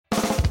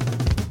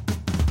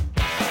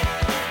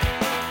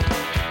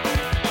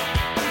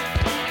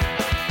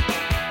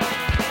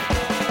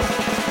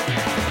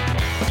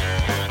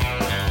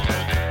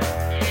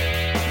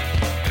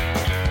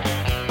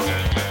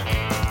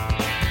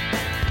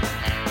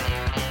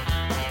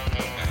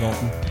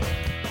Dalton.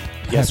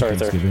 Yes, Happy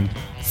Arthur. Thanksgiving.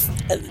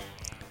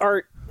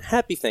 Art,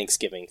 happy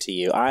Thanksgiving to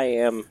you. I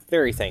am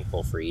very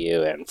thankful for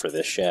you and for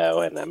this show,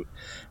 and I'm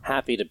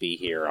happy to be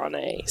here on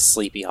a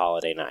sleepy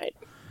holiday night.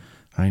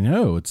 I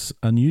know, it's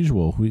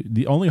unusual.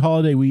 The only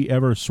holiday we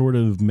ever sort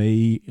of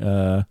may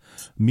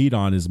meet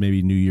on is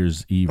maybe New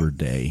Year's Eve or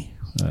Day.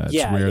 It's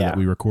rare that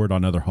we record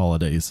on other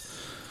holidays,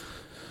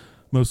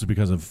 mostly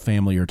because of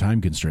family or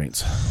time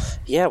constraints.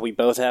 Yeah, we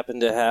both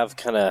happen to have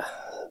kind of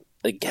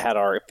had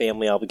our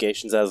family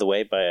obligations out of the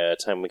way by the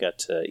time we got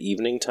to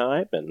evening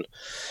time, and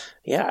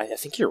yeah, I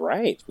think you're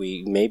right.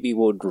 We maybe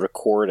would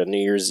record a New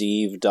Year's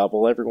Eve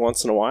double every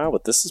once in a while,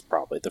 but this is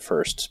probably the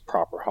first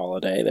proper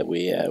holiday that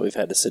we've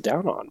had to sit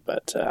down on.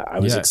 But I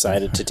was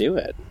excited to do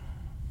it.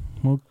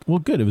 Well,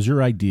 good. It was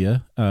your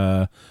idea,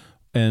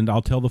 and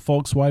I'll tell the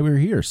folks why we're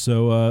here.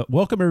 So,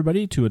 welcome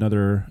everybody to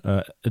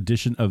another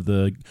edition of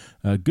the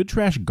Good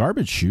Trash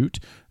Garbage Chute.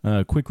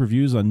 Quick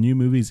reviews on new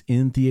movies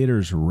in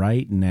theaters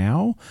right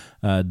now.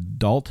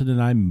 Dalton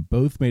and I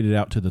both made it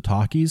out to the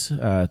talkies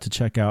to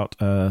check out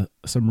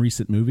some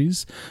recent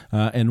movies.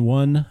 And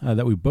one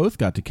that we both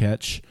got to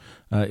catch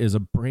is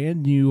a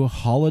brand new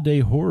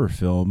holiday horror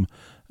film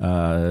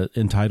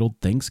entitled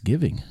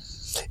Thanksgiving.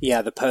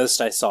 Yeah, the post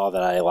I saw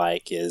that I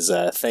like is,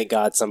 thank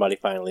God somebody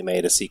finally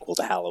made a sequel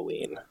to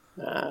Halloween.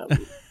 I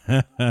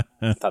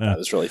thought that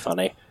was really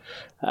funny.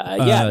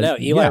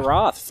 Eli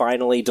Roth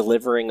finally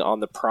delivering on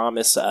the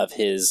promise of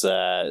his,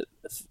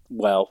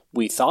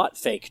 we thought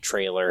fake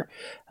trailer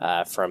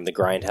from the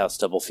Grindhouse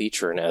double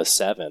feature in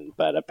 2007,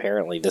 but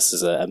apparently this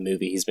is a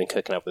movie he's been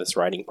cooking up with his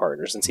writing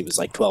partner since he was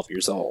like 12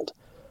 years old.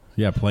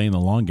 Yeah, playing the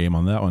long game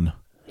on that one.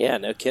 Yeah,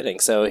 no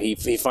kidding. So he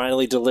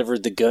finally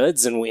delivered the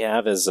goods, and we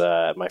have, as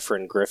my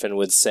friend Griffin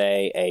would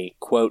say, a,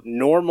 quote,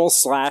 normal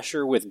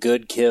slasher with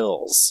good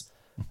kills.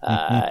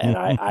 And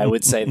I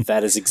would say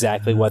that is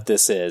exactly what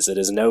this is. It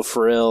is no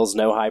frills,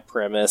 no high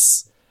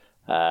premise,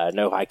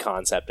 no high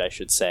concept, I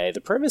should say.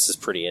 The premise is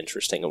pretty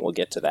interesting, and we'll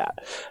get to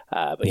that.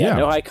 But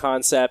no high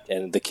concept,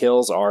 and the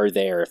kills are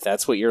there. If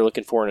that's what you're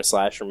looking for in a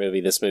slasher movie,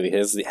 this movie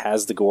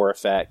has the gore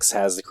effects,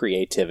 has the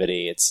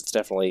creativity. It's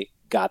definitely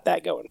got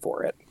that going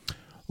for it.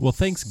 Well,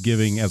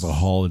 Thanksgiving as a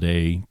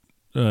holiday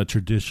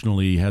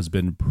traditionally has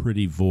been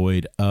pretty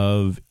void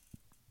of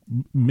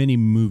many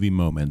movie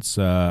moments.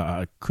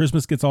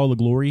 Christmas gets all the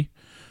glory.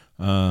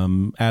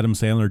 Adam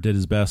Sandler did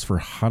his best for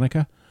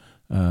Hanukkah.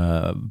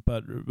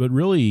 But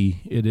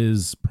really, it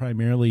is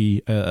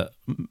primarily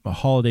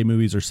holiday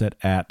movies are set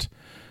at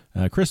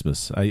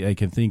Christmas. I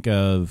can think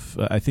of,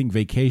 I think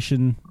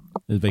Vacation's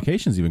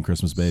even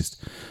Christmas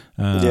based.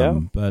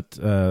 But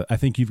I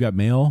think You've Got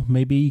Mail,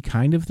 maybe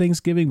kind of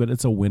Thanksgiving, but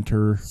it's a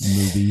winter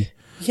movie.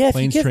 Yeah,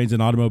 Planes, Trains,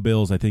 and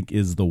Automobiles, I think,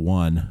 is the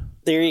one.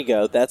 There you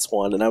go. That's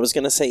one. And I was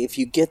going to say, if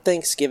you get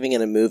Thanksgiving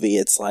in a movie,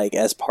 it's like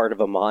as part of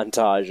a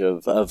montage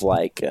of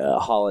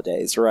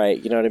holidays, right?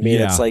 You know what I mean?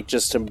 Yeah. It's like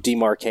just to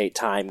demarcate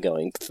time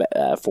going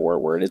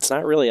forward. It's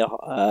not really a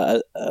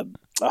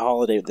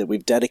holiday that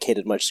we've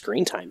dedicated much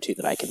screen time to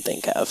that I can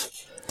think of.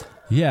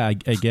 Yeah, I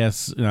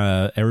guess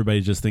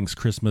everybody just thinks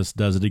Christmas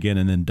does it again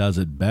and then does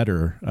it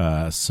better.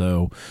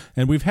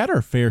 And we've had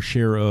our fair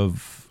share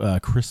of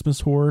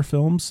Christmas horror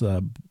films.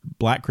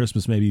 Black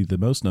Christmas may be the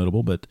most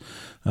notable, but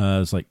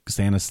it's like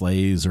Santa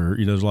Sleighs, or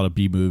there's a lot of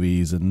B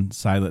movies, and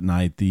Silent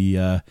Night,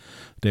 the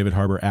David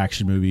Harbour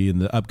action movie,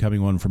 and the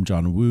upcoming one from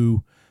John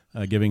Woo,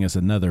 giving us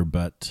another.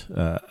 But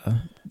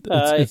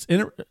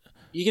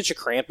you get your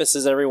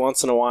Krampuses every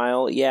once in a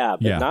while,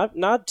 but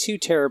not too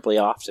terribly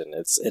often.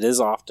 It is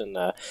often,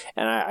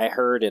 and I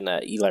heard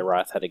Eli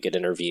Roth had a good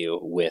interview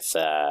with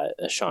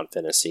Sean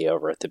Fennessy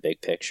over at The Big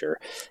Picture.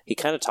 He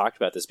kind of talked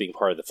about this being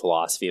part of the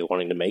philosophy of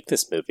wanting to make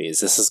this movie.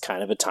 This is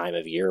kind of a time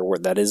of year where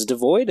that is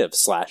devoid of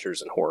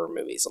slashers and horror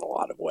movies in a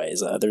lot of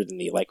ways, other than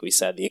like we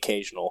said, the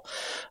occasional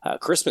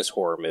Christmas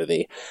horror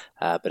movie.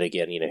 But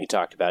again, he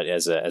talked about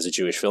as a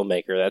Jewish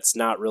filmmaker, that's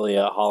not really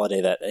a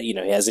holiday that he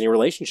has any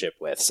relationship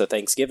with. So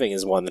Thanksgiving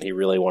is one that he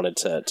really wanted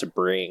to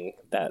bring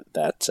that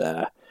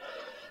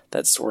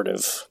sort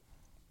of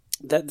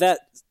that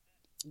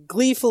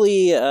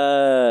gleefully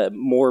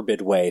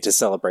morbid way to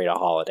celebrate a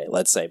holiday,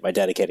 let's say, by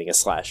dedicating a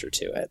slasher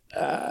to it.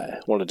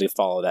 Wanted to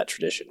follow that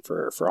tradition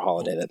for a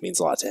holiday that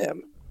means a lot to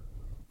him.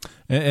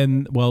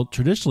 And well,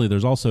 traditionally,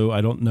 there's also,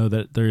 I don't know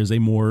that there is a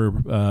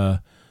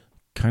more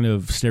kind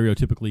of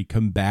stereotypically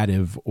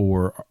combative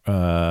or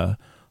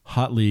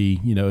hotly,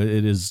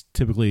 it is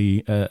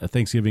typically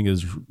Thanksgiving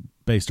is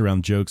based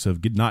around jokes of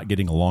not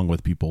getting along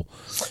with people.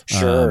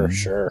 Sure.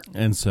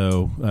 And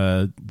so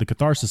the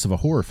catharsis of a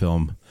horror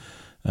film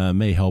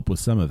may help with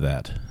some of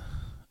that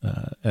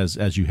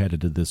as you head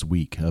into this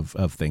week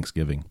of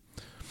Thanksgiving.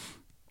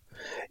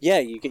 Yeah,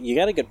 you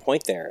got a good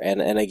point there,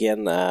 and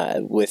again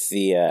with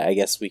the I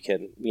guess we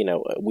can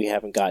we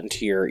haven't gotten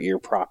to your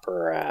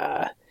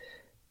proper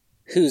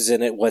who's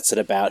in it, what's it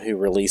about, who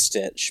released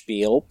it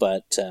spiel,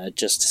 but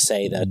just to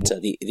say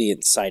that the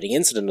inciting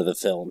incident of the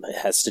film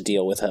has to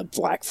deal with a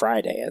Black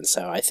Friday, and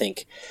so I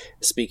think,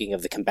 speaking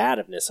of the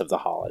combativeness of the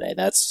holiday,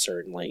 that's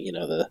certainly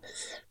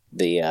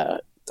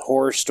the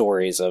horror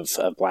stories of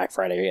Black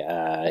Friday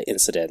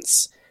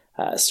incidents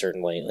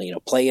certainly,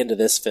 play into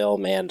this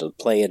film and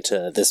play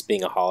into this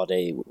being a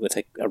holiday with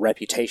a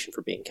reputation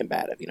for being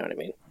combative. You know what I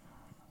mean?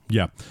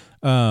 Yeah,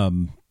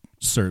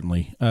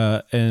 certainly.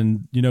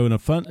 And, in a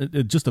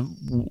fun, just a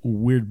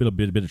weird bit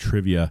of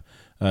trivia,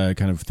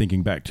 kind of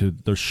thinking back to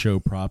the show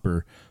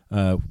proper.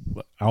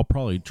 I'll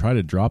probably try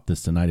to drop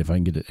this tonight if I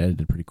can get it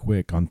edited pretty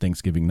quick on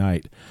Thanksgiving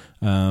night.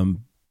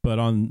 But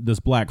on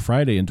this Black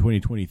Friday in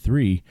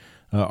 2023,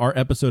 our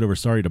episode over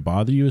Sorry to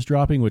Bother You is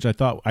dropping, which I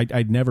thought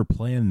I'd never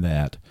planned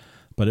that,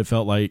 but it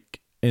felt like,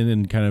 and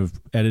then kind of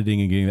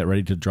editing and getting that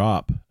ready to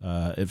drop,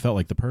 it felt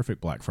like the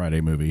perfect Black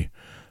Friday movie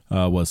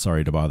was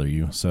Sorry to Bother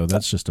You. So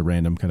that's just a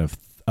random kind of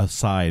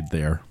aside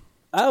there.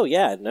 Oh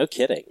yeah, no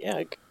kidding.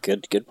 Yeah,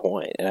 good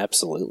point. It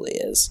absolutely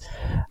is.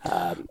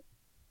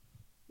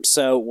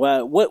 So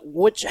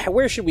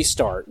where should we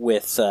start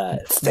with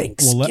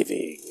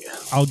Thanksgiving?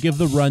 I'll give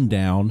the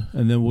rundown,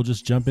 and then we'll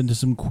just jump into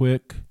some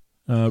quick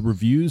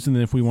reviews, and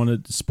then if we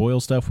want to spoil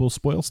stuff, we'll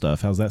spoil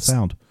stuff. How's that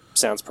sound?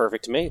 Sounds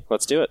perfect to me.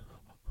 Let's do it.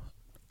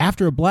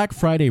 After a Black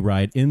Friday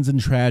riot ends in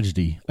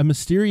tragedy, a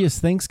mysterious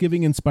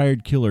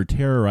Thanksgiving-inspired killer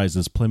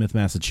terrorizes Plymouth,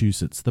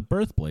 Massachusetts, the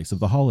birthplace of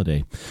the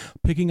holiday.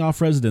 Picking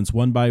off residents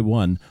one by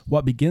one,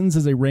 what begins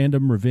as a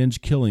random revenge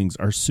killings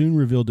are soon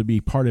revealed to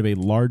be part of a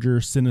larger,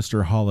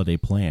 sinister holiday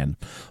plan.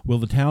 Will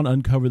the town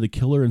uncover the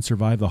killer and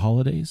survive the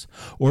holidays,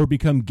 or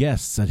become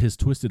guests at his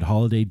twisted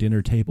holiday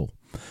dinner table?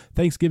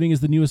 Thanksgiving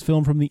is the newest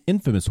film from the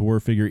infamous horror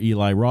figure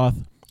Eli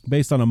Roth.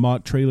 Based on a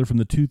mock trailer from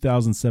the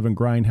 2007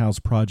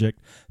 Grindhouse project,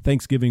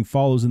 Thanksgiving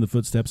follows in the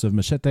footsteps of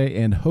Machete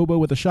and Hobo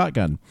with a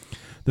Shotgun.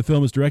 The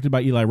film is directed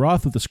by Eli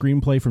Roth with a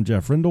screenplay from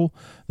Jeff Rindle.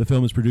 The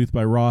film is produced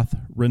by Roth,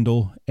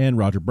 Rindle, and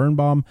Roger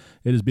Birnbaum.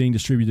 It is being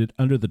distributed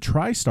under the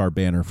TriStar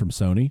banner from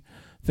Sony.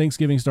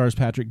 Thanksgiving stars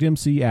Patrick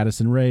Dempsey,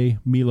 Addison Rae,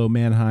 Milo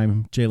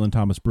Manheim, Jalen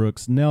Thomas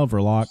Brooks, Nell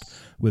Verloc,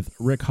 with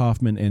Rick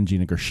Hoffman and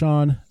Gina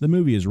Gershon. The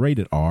movie is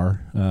rated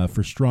R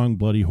for strong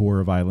bloody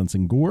horror, violence,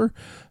 and gore,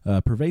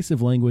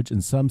 pervasive language,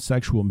 and some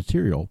sexual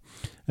material.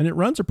 And it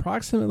runs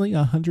approximately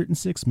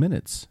 106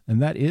 minutes.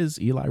 And that is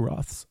Eli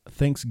Roth's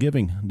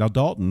Thanksgiving. Now,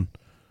 Dalton,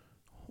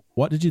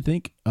 what did you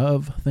think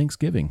of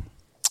Thanksgiving?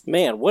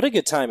 Man, what a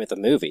good time at the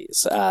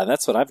movies.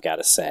 That's what I've got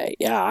to say.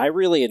 Yeah, I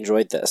really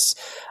enjoyed this.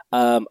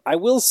 I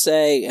will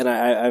say, and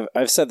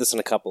I've said this in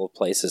a couple of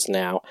places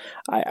now,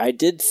 I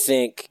did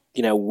think,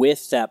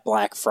 with that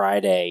Black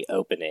Friday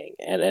opening,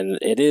 and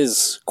it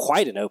is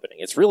quite an opening.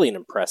 It's really an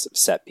impressive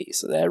set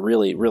piece. A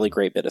really, really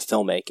great bit of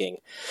filmmaking,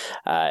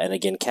 and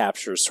again,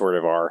 captures sort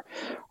of our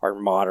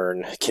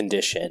modern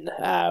condition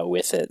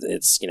with it.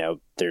 It's,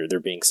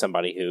 there being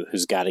somebody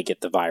who's got to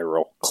get the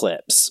viral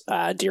clips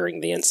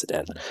during the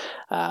incident.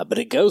 But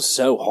it goes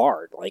so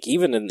hard. Like,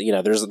 even in,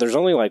 there's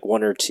only like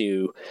one or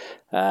two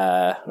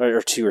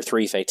or two or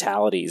three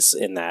fatalities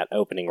in that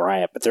opening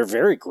riot, but they're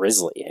very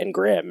grisly and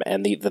grim,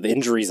 and the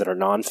injuries that are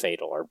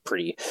non-fatal are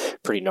pretty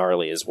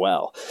gnarly as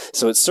well.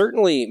 So it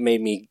certainly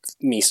made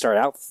me start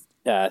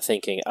out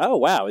thinking, oh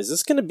wow, is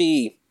this going to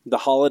be the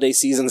holiday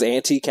season's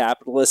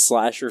anti-capitalist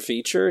slasher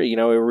feature?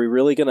 Are we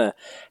really going to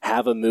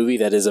have a movie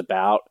that is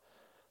about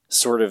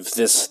sort of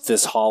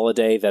this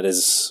holiday that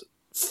has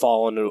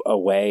fallen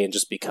away and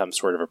just become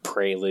sort of a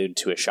prelude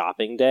to a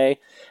shopping day?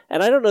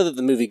 And I don't know that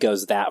the movie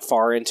goes that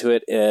far into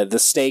it. The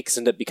stakes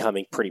end up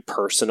becoming pretty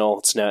personal.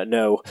 It's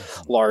no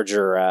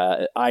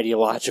larger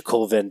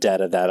ideological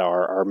vendetta that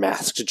our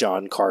masked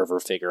John Carver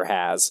figure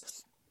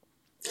has.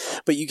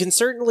 But you can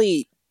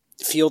certainly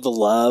feel the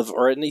love,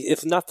 or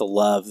if not the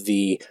love,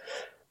 the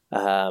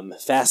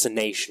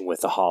fascination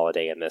with the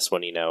holiday in this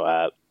one.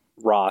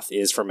 Roth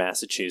is from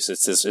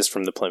Massachusetts, is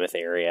from the Plymouth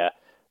area,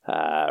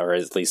 or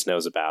at least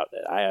knows about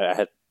it.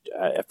 I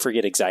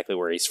forget exactly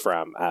where he's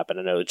from, but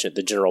I know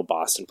the general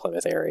Boston,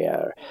 Plymouth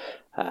area,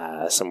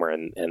 somewhere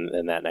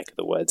in that neck of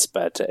the woods.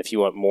 But if you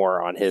want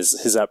more on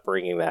his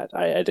upbringing, that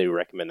I do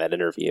recommend that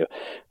interview.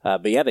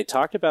 But yeah, they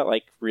talked about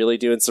like really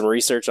doing some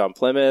research on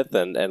Plymouth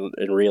and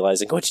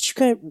realizing, did you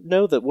guys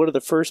know that one of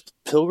the first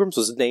pilgrims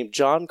was named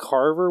John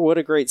Carver? What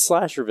a great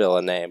slasher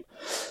villain name.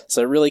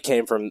 So it really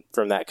came from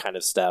that kind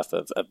of stuff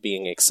of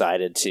being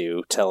excited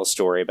to tell a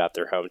story about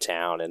their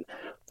hometown, and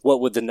what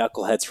would the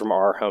knuckleheads from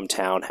our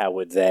hometown, how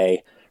would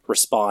they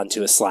respond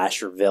to a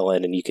slasher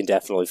villain? And you can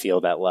definitely feel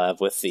that love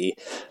with the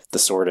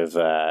sort of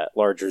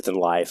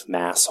larger-than-life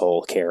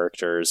masshole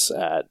characters,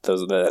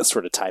 the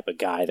sort of type of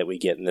guy that we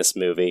get in this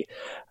movie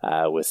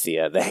with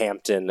the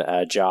Hampton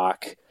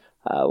jock.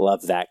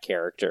 Love that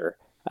character.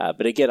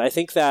 But again, I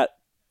think that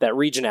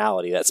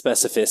regionality, that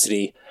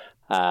specificity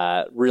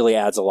really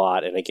adds a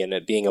lot. And again,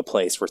 it being a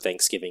place where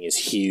Thanksgiving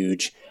is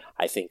huge,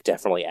 I think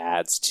definitely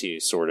adds to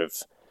sort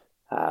of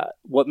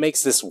what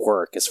makes this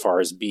work as far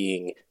as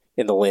being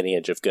in the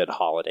lineage of good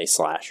holiday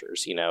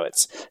slashers.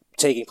 It's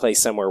taking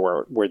place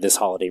somewhere where this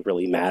holiday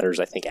really matters,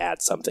 I think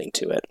adds something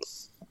to it.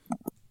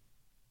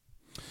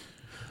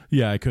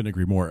 Yeah, I couldn't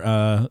agree more.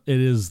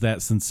 It is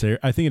that sincere.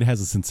 I think it has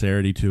a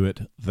sincerity to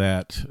it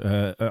that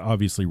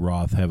obviously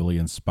Roth, heavily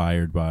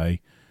inspired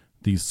by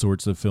these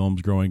sorts of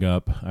films growing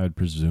up, I would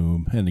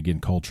presume, and again,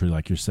 culture,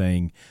 like you're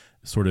saying,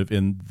 sort of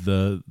in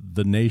the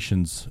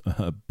nation's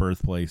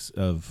birthplace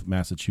of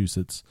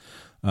Massachusetts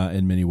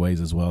in many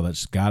ways as well.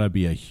 That's got to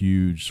be a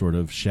huge sort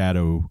of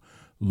shadow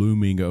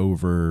looming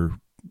over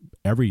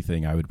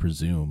everything, I would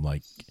presume,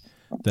 like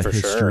the For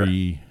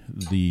history,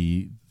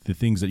 the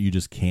things that you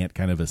just can't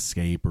kind of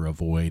escape or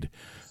avoid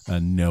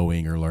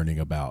knowing or learning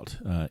about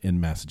in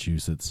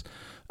Massachusetts.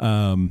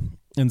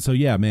 And so,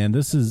 yeah, man,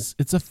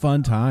 it's a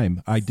fun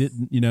time. I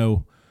didn't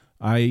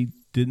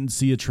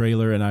see a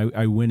trailer, and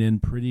I went in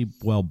pretty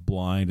well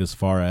blind as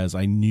far as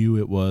I knew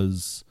it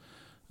was.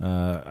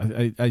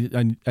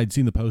 I'd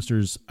seen the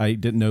posters. I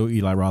didn't know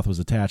Eli Roth was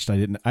attached.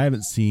 I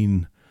haven't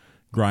seen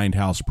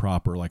Grindhouse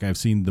proper. Like, I've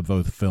seen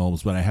both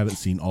films, but I haven't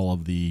seen all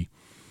of the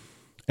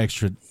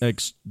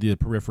the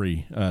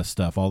periphery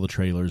stuff, all the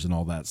trailers and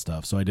all that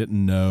stuff. So I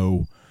didn't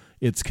know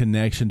its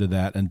connection to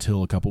that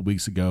until a couple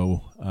weeks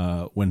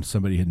ago when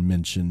somebody had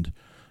mentioned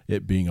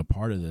it being a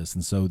part of this.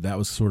 And so that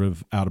was sort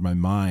of out of my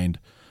mind.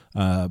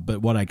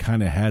 But what I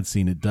kind of had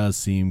seen, it does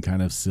seem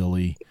kind of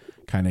silly,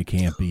 kind of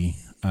campy.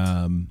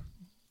 And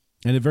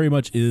it very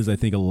much is, I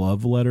think, a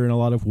love letter in a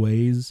lot of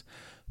ways.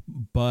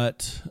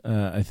 But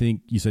I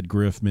think you said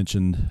Griff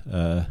mentioned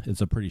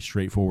it's a pretty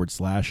straightforward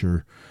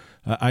slasher.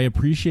 I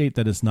appreciate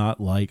that it's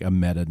not like a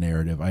meta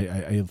narrative.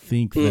 I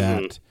think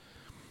that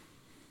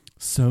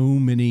so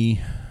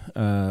many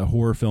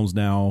horror films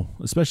now,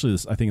 especially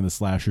this, I think in the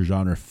slasher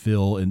genre,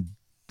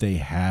 they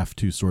have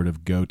to sort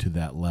of go to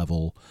that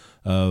level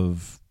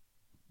of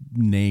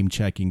name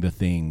checking the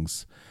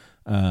things.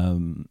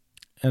 And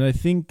I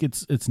think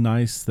it's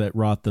nice that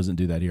Roth doesn't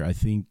do that here. I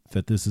think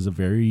that this is a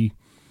very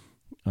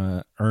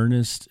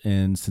earnest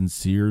and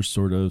sincere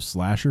sort of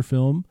slasher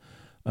film.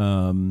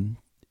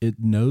 It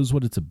knows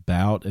what it's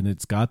about, and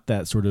it's got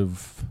that sort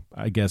of,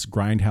 I guess,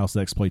 grindhouse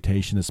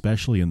exploitation,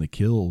 especially in the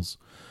kills.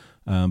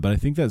 But I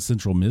think that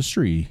central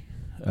mystery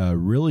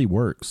really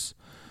works.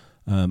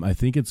 I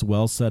think it's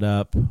well set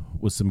up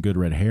with some good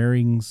red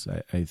herrings.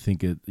 I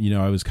think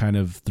I was kind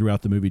of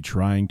throughout the movie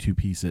trying to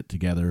piece it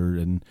together,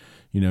 and,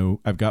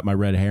 I've got my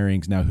red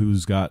herrings. Now,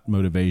 who's got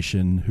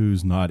motivation?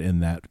 Who's not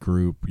in that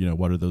group?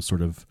 What are those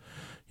sort of,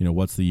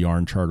 what's the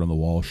yarn chart on the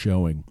wall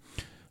showing?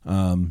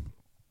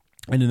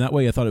 And in that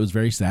way, I thought it was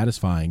very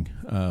satisfying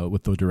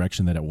with the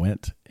direction that it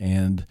went.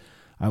 And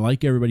I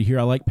like everybody here.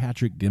 I like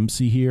Patrick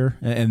Dempsey here.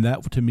 And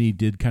that, to me,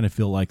 did kind of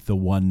feel like the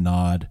one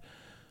nod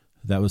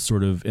that was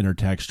sort of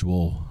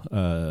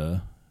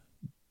intertextual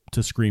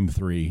to Scream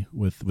 3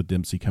 with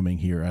Dempsey coming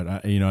here. I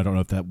don't know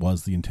if that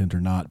was the intent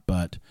or not,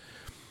 but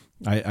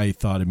I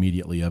thought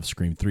immediately of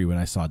Scream 3 when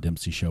I saw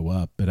Dempsey show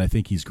up. But I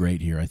think he's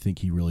great here. I think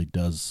he really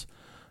does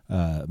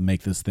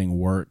make this thing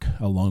work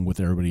along with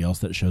everybody else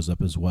that shows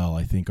up as well.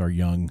 I think our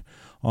young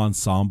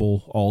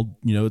ensemble,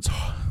 it's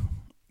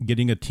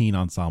getting a teen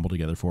ensemble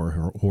together for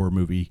a horror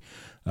movie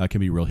can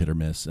be real hit or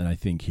miss. And I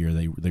think here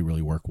they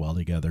really work well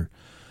together.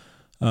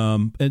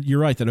 And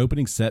you're right, that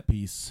opening set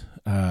piece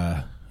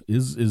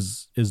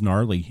is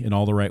gnarly in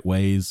all the right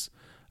ways.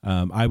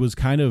 I was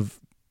kind of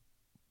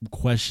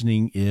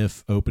questioning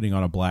if opening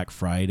on a Black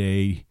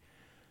Friday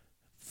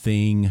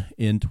thing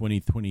in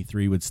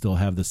 2023 would still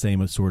have the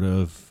same sort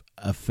of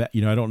effect.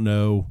 I don't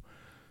know,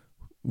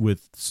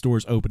 with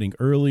stores opening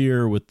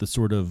earlier, with the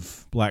sort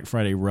of Black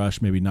Friday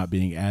rush maybe not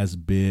being as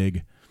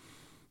big,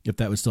 if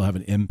that would still have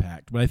an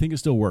impact. But I think it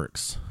still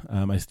works.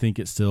 I think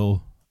it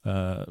still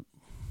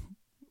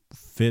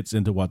fits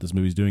into what this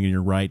movie's doing. And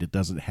you're right, it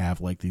doesn't have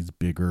like these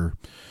bigger,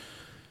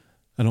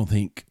 I don't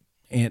think,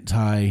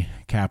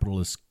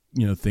 anti-capitalist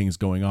things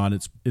going on.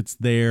 It's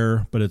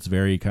there, but it's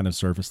very kind of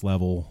surface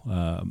level.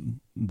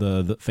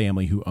 The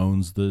family who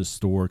owns the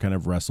store kind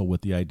of wrestle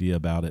with the idea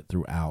about it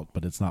throughout,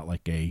 but it's not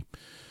like a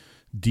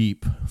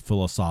deep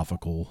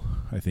philosophical,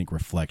 I think,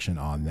 reflection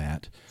on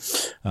that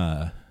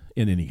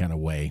in any kind of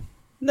way.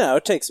 No,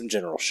 it takes some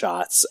general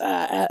shots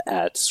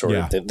at sort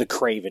of the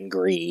craven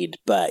greed,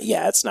 but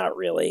yeah, it's not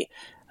really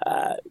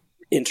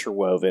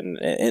interwoven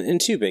in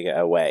too big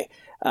a way.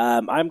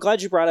 I'm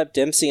glad you brought up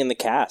Dempsey and the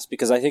cast,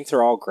 because I think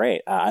they're all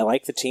great. I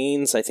like the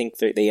teens. I think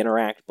they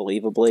interact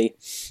believably.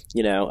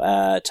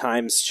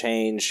 Times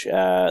change,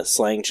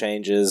 slang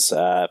changes,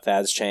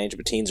 fads change,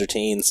 but teens are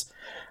teens.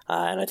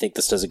 And I think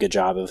this does a good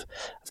job of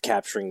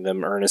capturing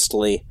them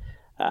earnestly.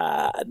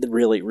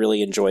 Really,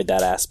 really enjoyed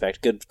that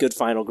aspect. Good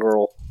final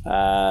girl.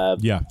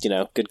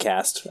 Good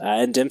cast.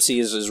 And Dempsey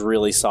is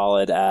really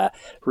solid.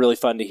 Really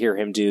fun to hear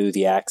him do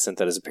the accent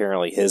that is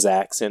apparently his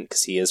accent,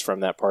 because he is from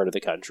that part of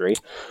the country.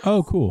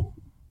 Oh, cool.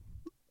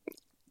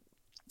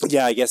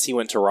 Yeah, I guess he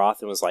went to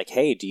Roth and was like,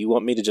 "Hey, do you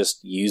want me to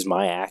just use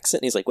my accent?"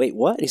 And he's like, "Wait,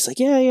 what?" And he's like,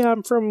 "Yeah,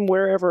 I'm from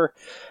wherever.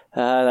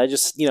 I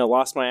just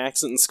lost my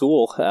accent in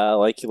school,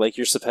 like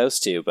you're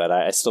supposed to, but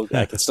I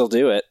can still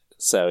do it."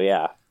 So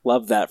yeah,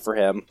 love that for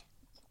him.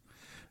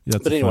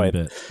 That's but a anyway,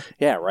 fun bit.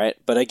 Yeah, right.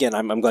 But again,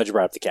 I'm glad you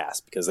brought up the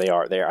cast because they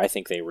are there. I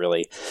think they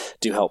really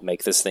do help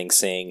make this thing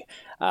sing.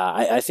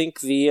 I think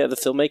the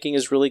filmmaking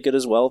is really good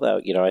as well, though.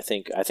 I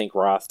think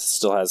Roth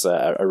still has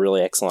a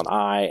really excellent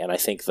eye, and I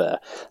think the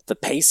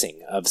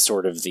pacing of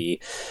sort of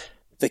the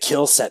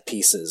kill set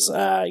pieces,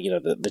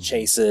 the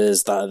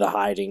chases, the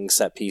hiding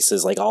set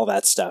pieces, like all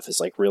that stuff is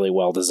like really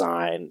well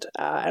designed,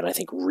 and I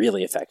think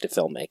really effective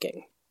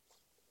filmmaking.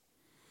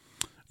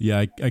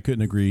 Yeah, I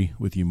couldn't agree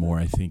with you more.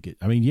 I think it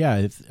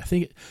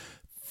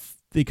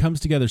comes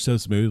together so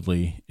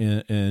smoothly,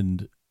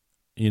 and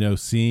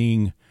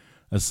seeing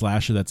a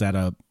slasher that's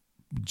at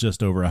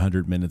just over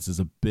 100 minutes is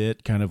a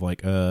bit kind of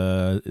like,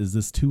 is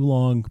this too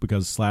long?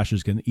 Because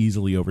slashers can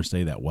easily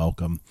overstay that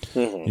welcome.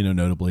 Mm-hmm.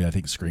 Notably, I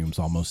think Scream's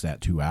almost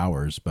at 2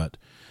 hours, but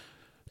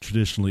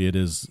traditionally it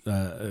is.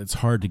 It's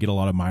hard to get a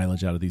lot of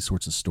mileage out of these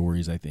sorts of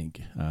stories, I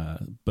think.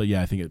 But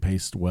yeah, I think it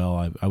paced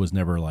well. I was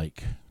never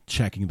like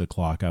checking the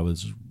clock. I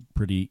was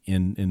pretty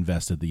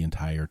invested the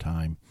entire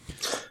time.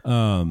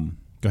 Go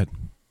ahead.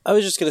 I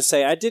was just going to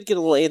say, I did get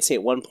a little antsy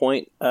at one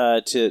point.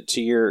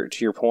 To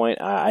your point,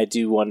 I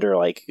do wonder,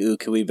 like,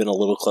 could we have been a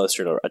little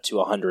closer to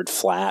 100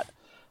 flat?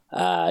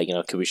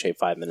 Could we shave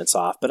 5 minutes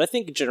off? But I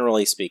think,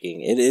 generally speaking,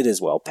 it is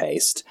well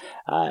paced,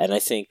 and I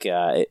think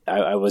I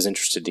was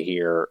interested to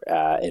hear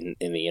in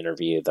the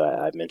interview that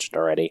I mentioned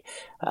already.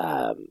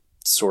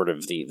 Sort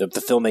of the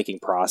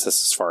filmmaking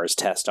process as far as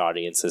test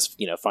audiences,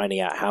 finding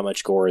out how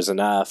much gore is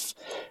enough.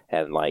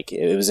 And like,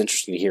 it was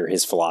interesting to hear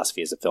his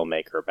philosophy as a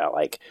filmmaker about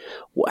like,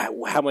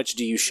 how much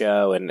do you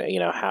show, and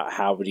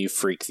how do you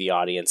freak the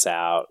audience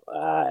out,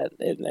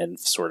 and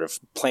sort of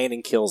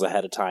planning kills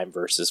ahead of time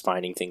versus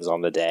finding things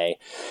on the day.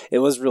 It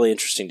was really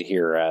interesting to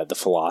hear the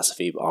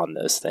philosophy on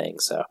those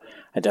things. So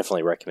I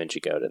definitely recommend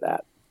you go to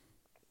that.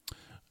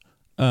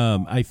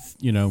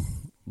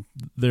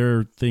 There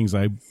are things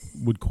I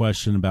would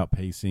question about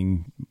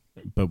pacing,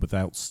 but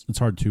it's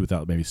hard to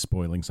without maybe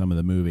spoiling some of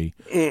the movie.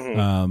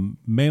 Mm-hmm.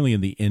 Mainly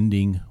in the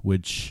ending,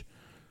 which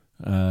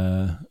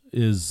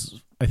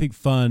is, I think,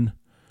 fun,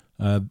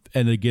 and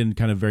again,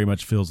 kind of very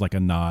much feels like a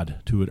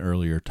nod to an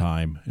earlier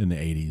time in the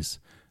 80s,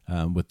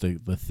 with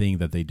the thing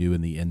that they do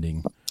in the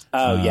ending.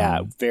 Oh,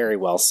 yeah, very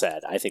well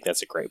said. I think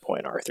that's a great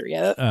point, Arthur.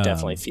 Yeah, that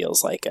definitely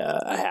feels like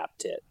a hat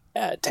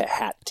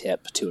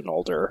tip to an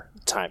older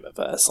time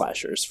of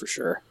slashers, for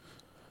sure.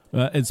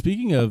 And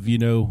speaking of,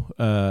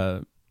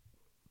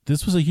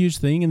 this was a huge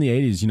thing in the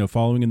 80s,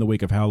 following in the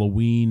wake of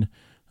Halloween.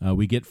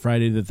 We get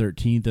Friday the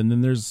 13th, and then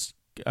there's,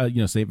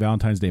 St.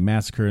 Valentine's Day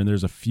Massacre, and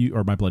there's a few,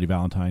 or My Bloody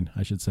Valentine,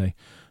 I should say,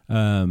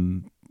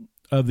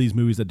 of these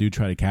movies that do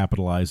try to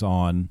capitalize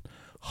on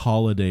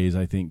holidays,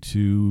 I think,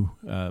 to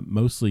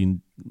mostly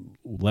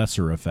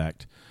lesser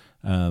effect.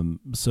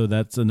 So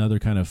that's another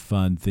kind of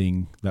fun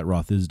thing that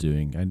Roth is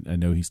doing. I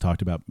know he's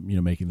talked about,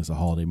 making this a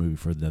holiday movie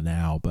for the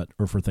now,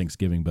 or for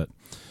Thanksgiving, but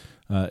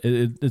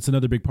it's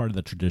another big part of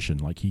the tradition.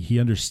 Like he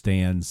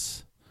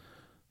understands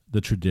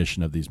the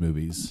tradition of these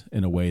movies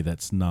in a way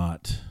that's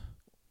not,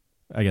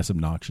 I guess,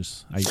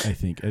 obnoxious. I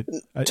think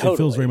Totally. It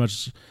feels very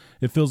much,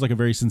 it feels like a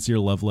very sincere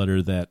love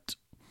letter that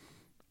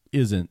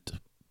isn't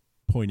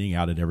pointing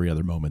out at every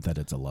other moment that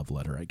it's a love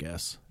letter, I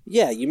guess.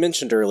 Yeah, you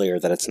mentioned earlier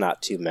that it's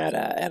not too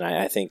meta, and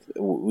I think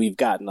we've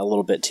gotten a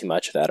little bit too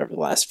much of that over the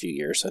last few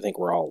years, so I think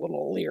we're all a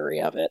little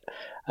leery of it.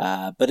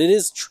 But it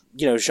is,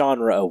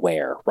 genre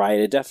aware, right?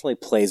 It definitely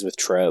plays with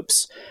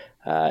tropes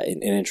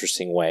in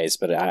interesting ways,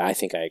 but I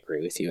think I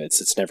agree with you.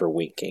 It's never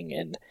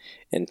winking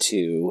in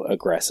too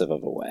aggressive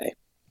of a way.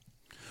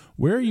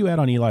 Where are you at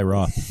on Eli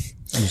Roth?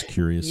 I'm just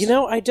curious.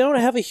 I don't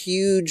have a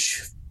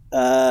huge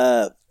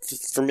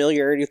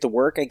familiarity with the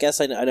work. I guess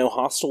I know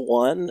Hostel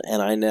 1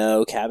 and I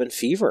know Cabin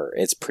Fever.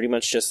 It's pretty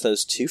much just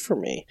those two for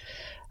me.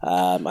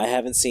 I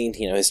haven't seen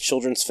his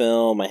children's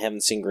film. I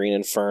haven't seen Green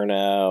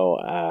Inferno.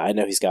 I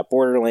know he's got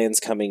Borderlands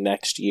coming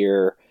next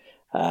year.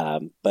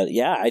 But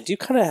yeah, I do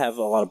kind of have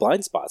a lot of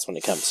blind spots when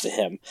it comes to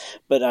him.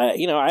 But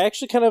I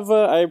actually kind of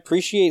I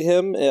appreciate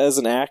him as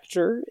an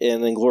actor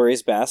in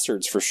Inglourious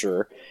Bastards for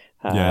sure.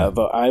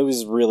 But I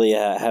was really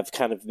have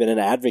kind of been an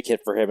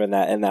advocate for him in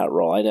that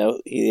role. I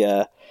know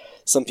he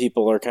some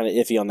people are kind of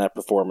iffy on that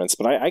performance,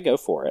 but I go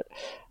for it.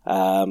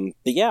 But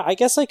yeah, I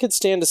guess I could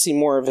stand to see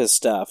more of his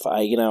stuff.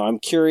 I'm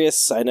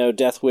curious. I know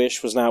Death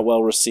Wish was not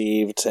well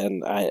received,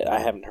 and I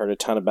haven't heard a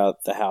ton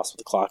about The House with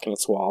the Clock in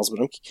Its Walls, but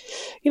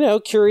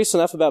I'm, curious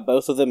enough about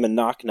both of them, and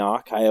Knock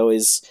Knock I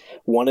always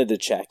wanted to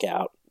check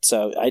out.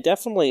 So I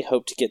definitely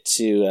hope to get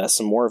to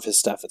some more of his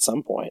stuff at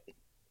some point.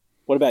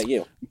 What about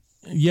you?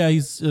 Yeah,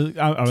 he's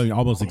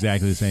almost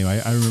exactly the same.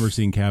 I remember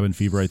seeing Cabin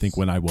Fever, I think,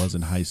 when I was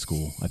in high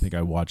school. I think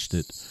I watched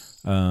it.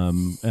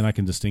 And I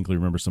can distinctly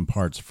remember some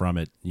parts from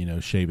it,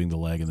 shaving the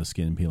leg and the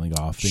skin peeling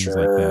off, things like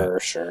that.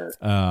 Sure.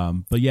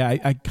 But yeah,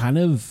 I kind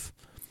of,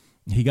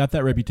 he got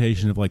that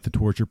reputation of like the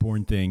torture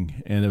porn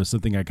thing, and it was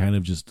something I kind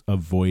of just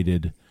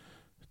avoided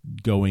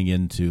going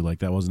into. Like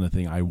that wasn't a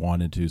thing I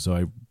wanted to, so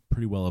I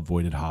pretty well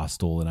avoided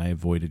Hostel, and I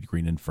avoided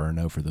Green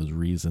Inferno for those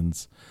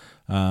reasons.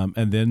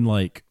 And then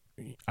like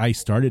I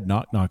started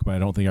Knock Knock, but I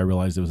don't think I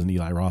realized it was an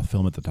Eli Roth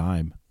film at the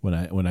time. when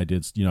I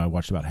did, I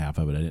watched about half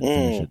of it. I didn't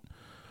finish it.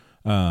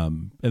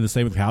 And the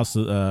same with House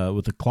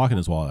with the Clock in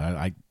His Wall.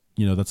 I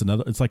that's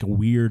another. It's like a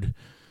weird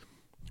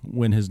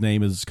when his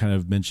name is kind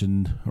of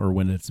mentioned or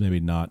when it's maybe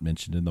not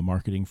mentioned in the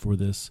marketing for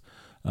this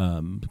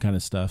kind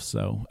of stuff.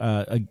 So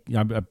I'm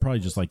probably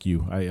just like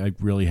you. I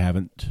really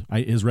haven't.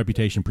 His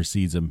reputation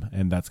precedes him,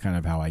 and that's kind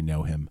of how I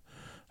know him.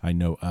 I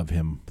know of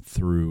him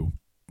through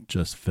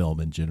just film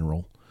in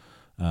general.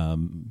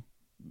 And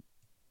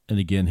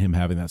again, him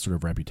having that sort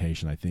of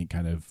reputation, I think,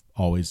 kind of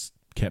always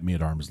kept me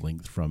at arm's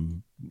length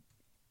from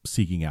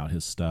seeking out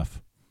his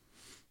stuff.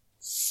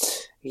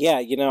 Yeah,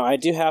 I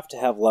do have to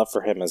have love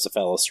for him as a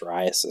fellow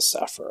psoriasis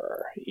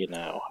sufferer,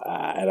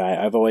 and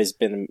I've always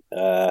been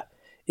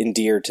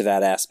endeared to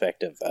that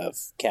aspect of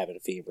Cabin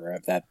Fever,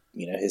 of that,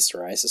 his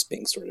psoriasis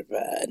being sort of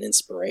an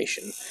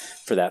inspiration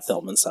for that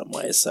film in some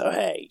ways. So,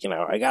 hey,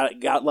 I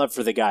got love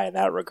for the guy in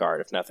that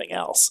regard, if nothing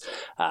else.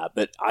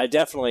 But I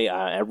definitely,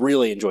 I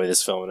really enjoy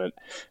this film, and it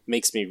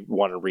makes me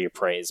want to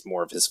reappraise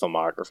more of his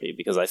filmography,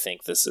 because I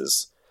think this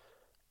is,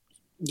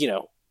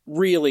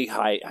 really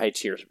high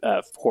tier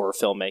horror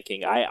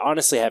filmmaking. I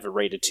honestly have it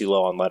rated too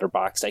low on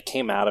Letterboxd. I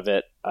came out of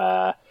it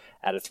at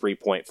a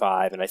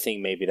 3.5, and I think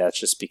maybe that's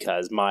just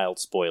because, mild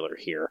spoiler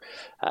here,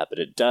 but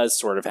it does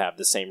sort of have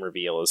the same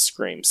reveal as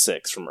Scream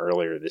 6 from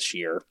earlier this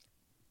year,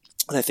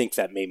 and I think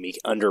that made me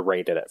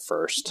underrate it at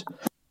first.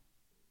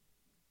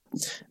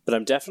 But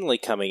I'm definitely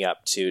coming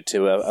up to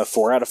a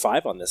 4 out of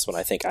 5 on this one.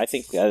 I think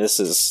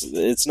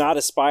it's not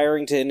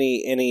aspiring to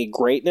any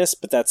greatness,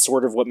 but that's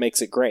sort of what makes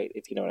it great,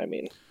 if you know what I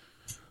mean.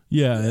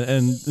 Yeah,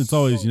 and it's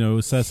always,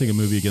 assessing a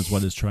movie against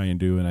what it's trying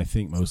to do, and I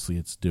think mostly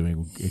it's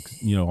doing,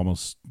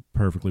 almost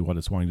perfectly what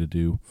it's wanting to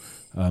do.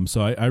 So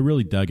I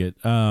really dug it.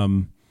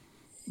 But,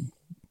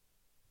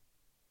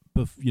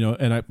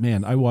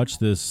 and I watched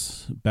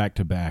this back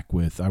to back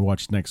I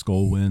watched Next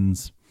Goal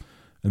Wins,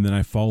 and then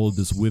I followed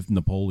this with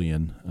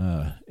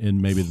Napoleon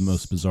in maybe the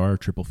most bizarre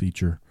triple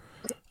feature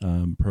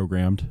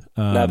programmed.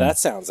 Now that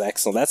sounds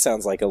excellent. That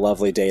sounds like a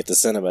lovely day at the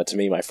cinema to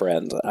me, my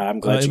friend. I'm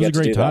glad you got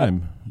to do that. It was a great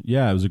time.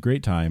 Yeah, it was a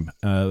great time.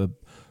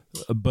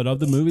 But of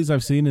the movies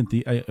I've seen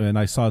and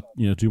I saw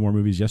 2 more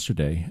movies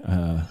yesterday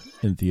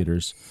in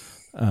theaters,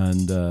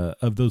 and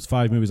of those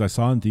 5 movies I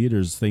saw in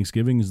theaters,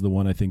 Thanksgiving is the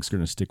one I think is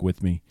going to stick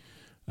with me.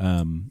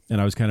 And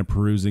I was kind of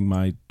perusing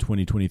my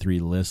 2023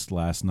 list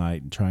last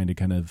night and trying to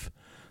kind of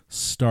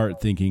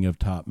start thinking of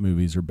top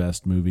movies or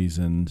best movies,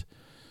 and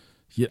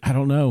yeah, I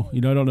don't know. I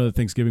don't know that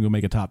Thanksgiving will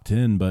make a top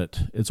 10,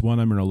 but it's one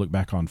I'm going to look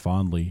back on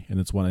fondly, and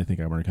it's one I think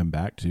I'm going to come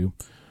back to.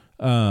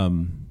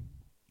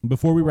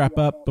 Before we wrap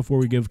up, before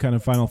we give kind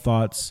of final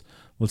thoughts,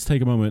 let's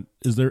take a moment.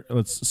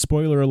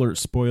 Spoiler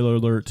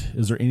alert.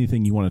 Is there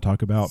anything you want to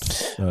talk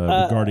about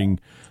regarding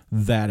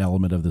that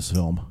element of this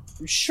film?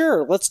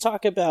 Sure. Let's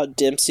talk about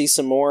Dempsey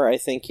some more. I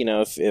think,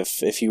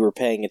 if you were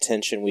paying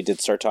attention, we did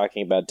start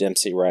talking about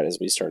Dempsey right as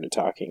we started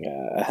talking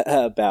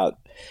about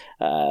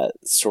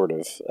sort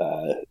of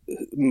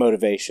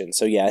motivation.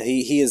 So yeah,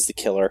 he is the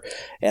killer,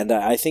 and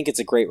I think it's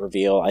a great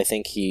reveal. I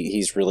think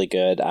he's really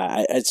good.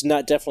 It's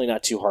definitely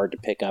not too hard to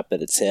pick up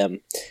that it's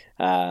him.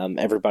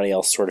 Everybody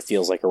else sort of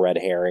feels like a red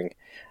herring,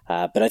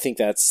 but I think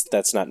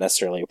that's not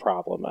necessarily a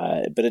problem.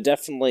 But it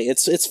definitely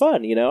it's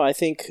fun. I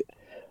think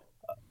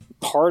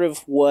part of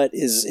what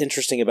is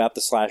interesting about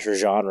the slasher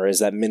genre is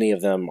that many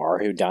of them are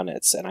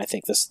whodunits, and I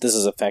think this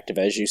is effective,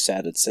 as you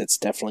said. It's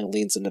definitely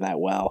leans into that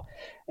well,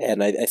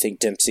 and I think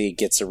Dempsey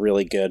gets a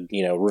really good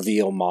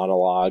reveal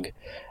monologue,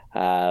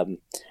 and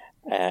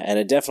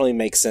it definitely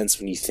makes sense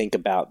when you think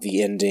about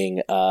the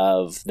ending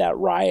of that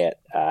riot.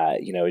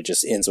 It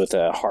just ends with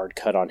a hard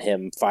cut on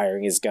him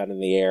firing his gun in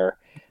the air,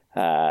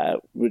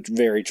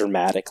 very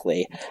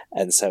dramatically,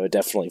 and so it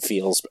definitely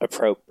feels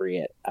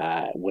appropriate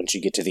once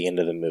you get to the end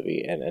of the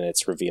movie and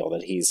it's revealed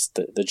that he's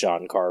the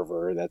John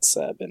Carver that's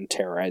been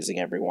terrorizing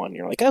everyone.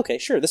 You're like, okay,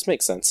 sure, this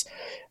makes sense.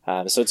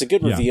 So it's a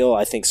good reveal,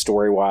 I think,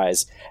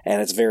 story-wise,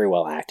 and it's very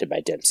well acted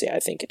by Dempsey. I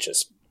think it's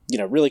just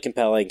really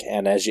compelling,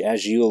 and as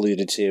you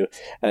alluded to,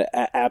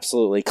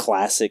 absolutely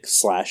classic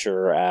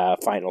slasher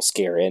final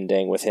scare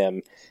ending with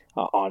him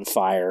on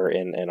fire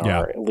in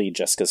our lead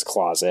Jessica's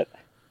closet.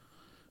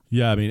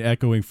 Yeah, I mean,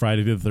 echoing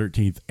Friday the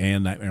 13th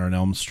and Nightmare on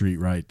Elm Street,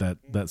 right?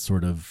 That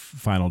sort of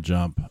final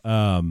jump.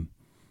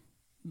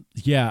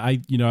 Yeah, I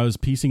was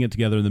piecing it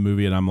together in the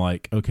movie, and I'm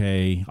like,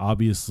 okay,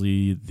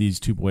 obviously these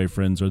 2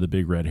 boyfriends are the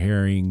big red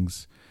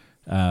herrings.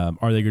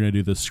 Are they going to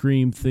do the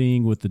Scream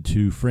thing with the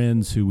 2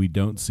 friends who we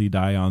don't see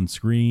die on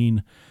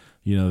screen?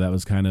 That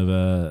was kind of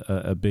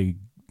a big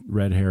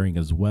red herring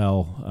as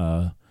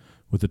well,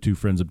 with the 2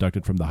 friends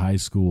abducted from the high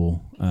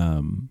school,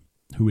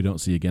 who we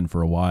don't see again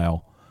for a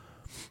while.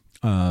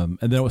 And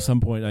then at some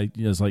point, I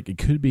was like, it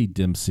could be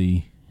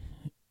Dempsey,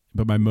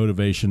 but the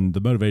motivation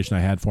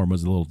I had for him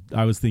was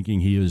I was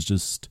thinking he was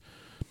just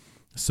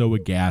so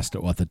aghast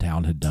at what the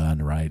town had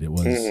done, right? It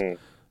was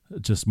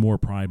just more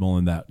primal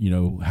in that,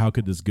 how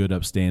could this good,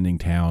 upstanding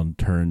town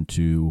turn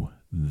to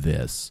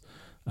this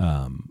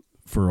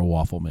for a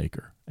waffle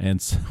maker?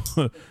 And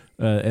so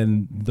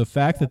And the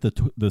fact that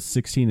the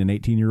 16 and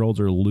 18-year-olds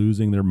are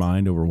losing their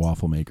mind over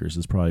waffle makers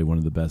is probably one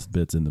of the best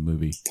bits in the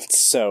movie. It's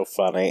so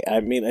funny. I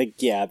mean, I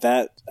guess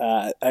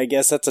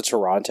that's a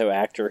Toronto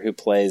actor who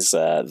plays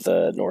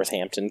the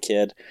Northampton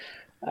kid.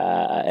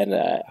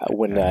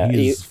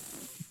 He's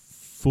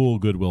full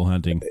Goodwill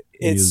Hunting.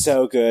 It's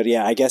so good.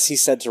 Yeah, I guess he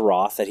said to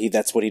Roth that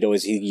that's what he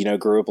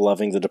grew up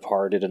loving The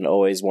Departed and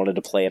always wanted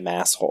to play a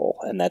masshole,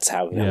 and that's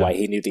why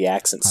he knew the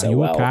accent so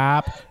well.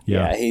 Cop?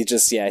 Yeah, he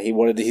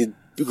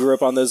grew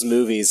up on those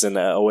movies and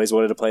always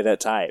wanted to play that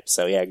type.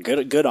 So yeah,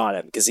 good on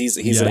him, because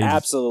he's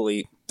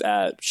absolutely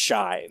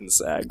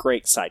shines.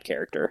 Great side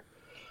character.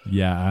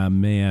 Yeah,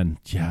 man.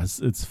 Yeah,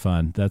 it's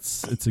fun.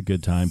 It's a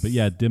good time. But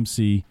yeah,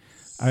 Dempsey.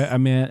 I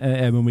mean,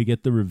 and when we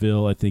get the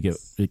reveal, I think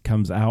it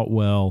comes out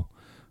well.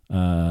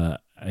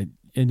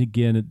 And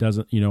again, it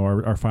doesn't.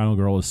 Our final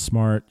girl is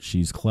smart.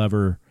 She's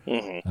clever,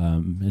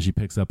 and she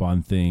picks up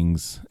on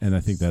things. And I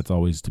think that's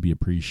always to be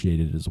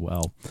appreciated as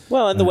well.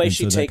 Well, and the way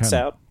she takes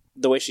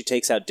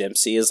out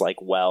Dempsey is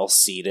like well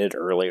seated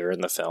earlier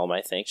in the film.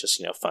 I think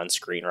just fun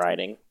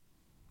screenwriting.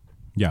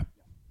 Yeah.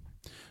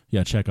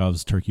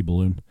 Chekhov's turkey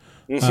balloon.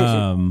 What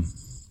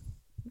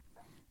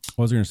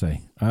was I going to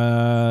say?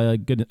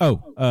 Good.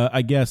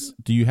 I guess.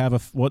 Do you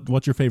have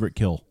what's your favorite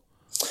kill?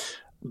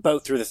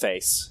 Boat through the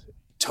face.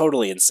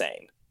 Totally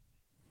insane.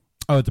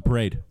 Oh, at the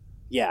parade.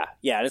 Yeah.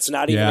 And it's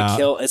not even a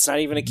kill. It's not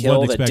even a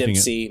kill that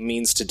Dempsey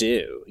means to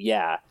do.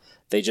 Yeah.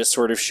 They just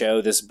sort of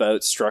show this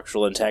boat's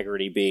structural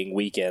integrity being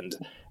weakened.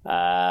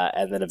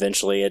 And then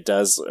eventually it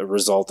does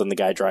result in the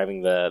guy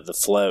driving the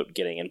float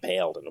getting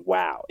impaled. And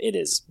wow, it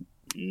is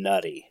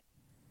nutty.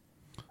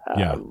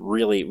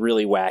 Really,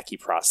 really wacky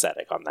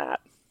prosthetic on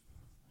that.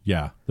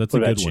 Yeah, that's a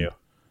good one.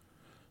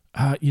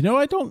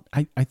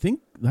 I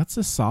think that's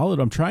a solid.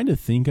 I'm trying to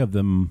think of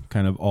them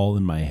kind of all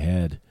in my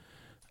head.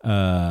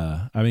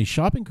 I mean,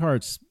 shopping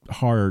cart's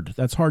hard.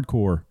 That's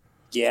hardcore.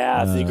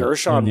 Yeah, the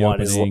Gershon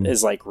one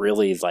is like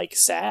really like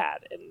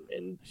sad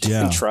and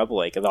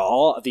troubling. And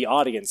the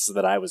audience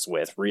that I was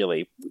with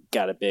really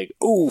got a big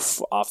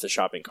oof off the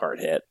shopping cart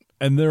hit.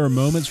 And there are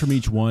moments from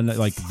each one,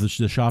 like the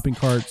shopping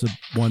cart's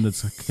one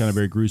that's kind of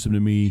very gruesome to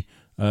me.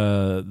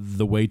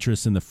 The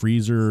waitress in the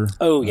freezer.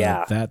 Oh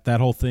yeah, that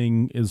whole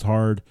thing is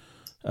hard.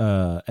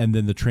 And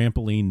then the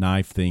trampoline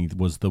knife thing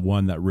was the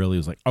one that really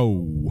was like,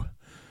 oh,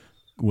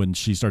 when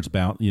she starts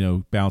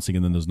bouncing,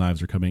 and then those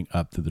knives are coming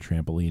up to the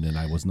trampoline, and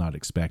I was not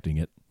expecting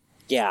it.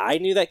 Yeah, I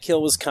knew that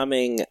kill was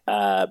coming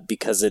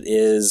because it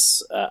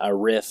is a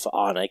riff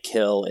on a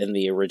kill in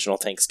the original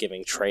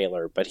Thanksgiving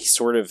trailer. But he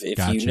sort of,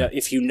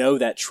 if you know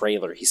that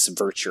trailer, he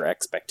subverts your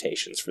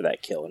expectations for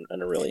that kill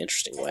in a really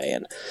interesting way,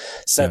 and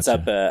sets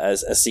up a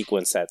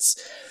sequence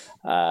that's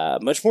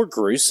much more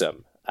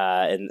gruesome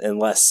and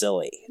less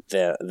silly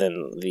than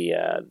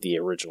the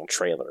original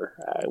trailer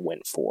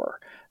went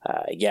for.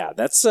 I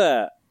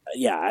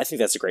think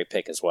that's a great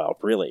pick as well.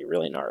 Really,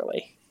 really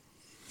gnarly.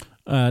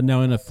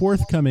 Now, in a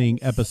forthcoming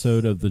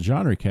episode of the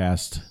Genre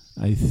Cast,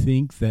 I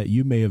think that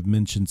you may have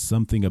mentioned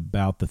something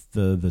about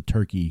the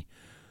turkey,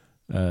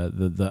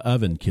 the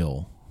oven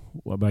kill.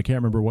 But I can't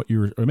remember what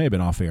or it may have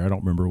been off air. I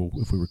don't remember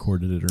if we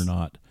recorded it or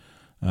not.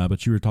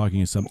 But you were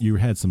talking you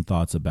had some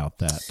thoughts about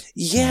that.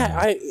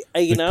 Yeah,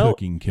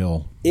 cooking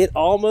kill. It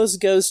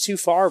almost goes too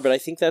far, but I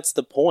think that's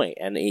the point.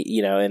 And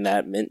in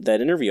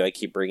that interview I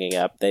keep bringing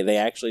up, they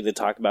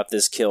talk about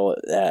this kill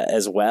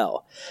as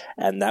well,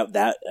 and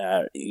that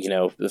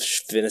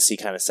Finney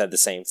kind of said the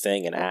same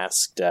thing and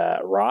asked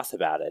Roth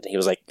about it. He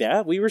was like,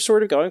 "Yeah, we were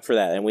sort of going for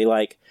that, and we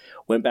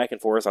went back and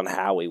forth on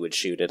how we would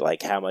shoot it,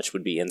 like how much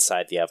would be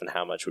inside the oven,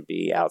 how much would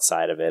be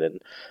outside of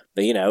it,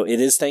 but it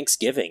is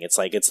Thanksgiving. It's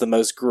like it's the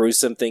most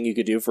gruesome thing you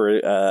could do for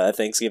a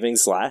Thanksgiving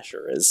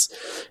slasher is,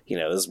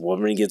 this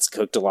woman gets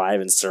cooked alive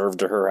and served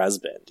to her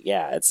husband.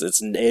 Yeah, it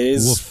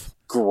is Woof.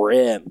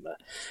 Grim.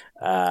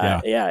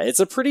 It's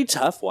a pretty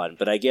tough one,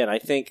 but again, I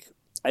think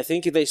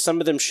some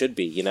of them should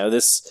be.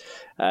 This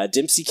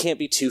Dempsey can't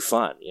be too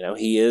fun.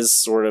 He is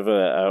sort of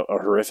a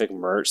horrific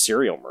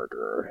serial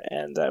murderer,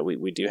 and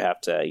we do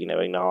have to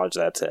acknowledge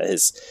that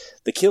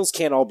the kills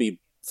can't all be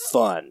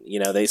fun.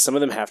 Some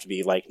of them have to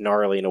be like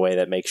gnarly in a way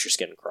that makes your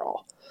skin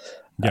crawl.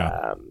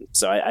 Yeah.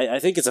 So I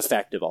think it's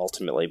effective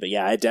ultimately, but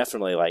yeah, I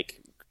definitely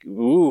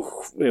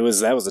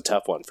that was a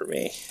tough one for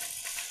me.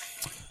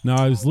 No,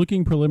 I was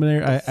looking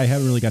preliminary. I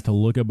haven't really got to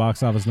look at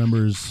box office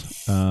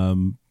numbers,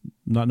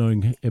 not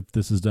knowing if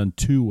this is done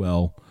too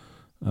well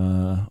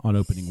on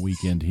opening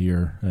weekend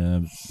here.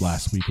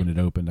 Last week when it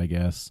opened, I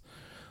guess.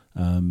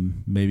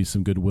 Maybe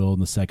some goodwill in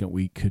the second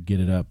week could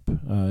get it up.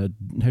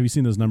 Have you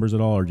seen those numbers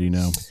at all, or do you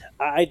know?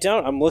 I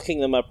don't. I'm looking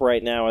them up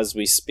right now as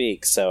we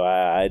speak, so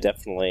I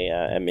definitely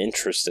am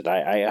interested.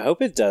 I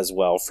hope it does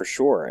well for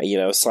sure.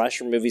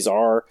 Slasher movies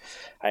are,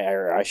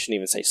 I shouldn't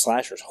even say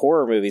slashers,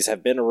 horror movies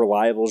have been a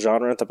reliable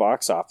genre at the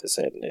box office,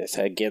 and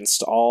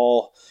against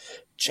all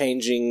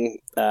changing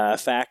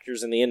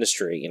factors in the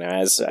industry,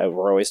 as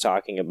we're always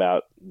talking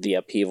about the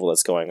upheaval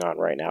that's going on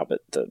right now,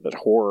 but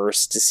horror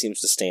seems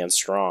to stand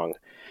strong.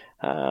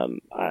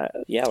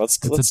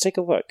 Let's take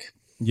a look.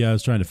 Yeah, I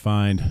was trying to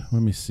find.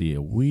 Let me see.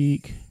 A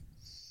week.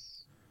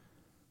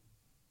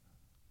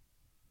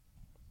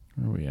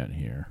 Where are we at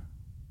here?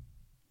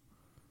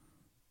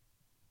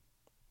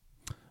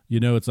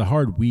 It's a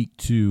hard week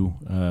too,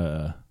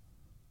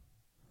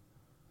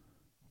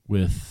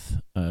 with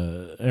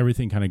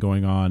everything kind of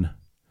going on.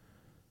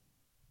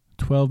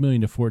 12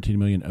 million to 14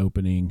 million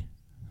opening.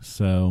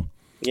 So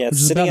yeah,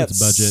 it's sitting at its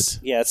budget.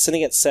 Yeah, it's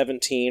sitting at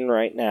 17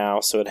 right now,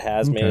 so it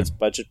has made its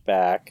budget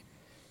back.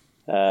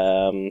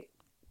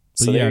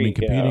 So yeah,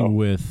 competing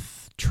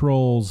with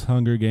Trolls,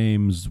 Hunger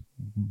Games,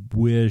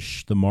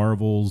 Wish, The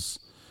Marvels,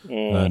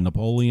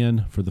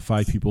 Napoleon, for the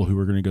 5 people who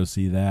were going to go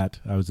see that.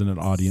 I was in an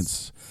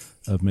audience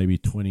of maybe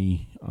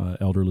 20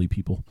 elderly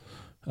people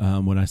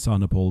when I saw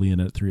Napoleon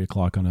at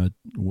 3:00 on a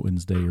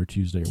Wednesday or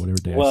Tuesday or whatever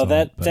day. Well,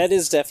 I saw that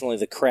is definitely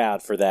the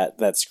crowd for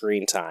that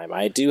screen time.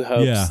 I do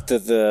hope that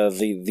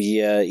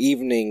the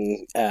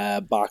evening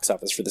box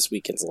office for this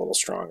weekend's a little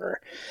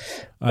stronger.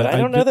 But I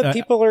don't know that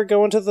people are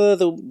going to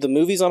the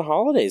movies on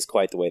holidays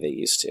quite the way they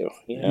used to.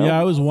 Yeah,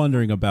 I was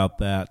wondering about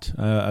that.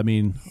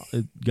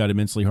 It got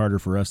immensely harder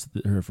for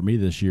me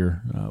this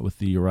year with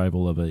the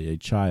arrival of a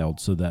child,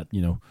 so that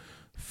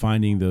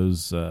finding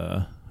those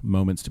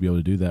moments to be able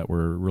to do that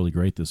were really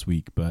great this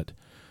week. But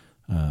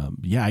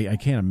I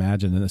can't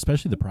imagine, and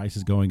especially the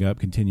prices going up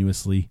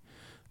continuously.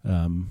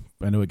 I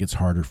know it gets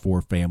harder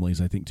for families,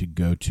 I think, to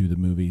go to the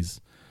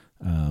movies.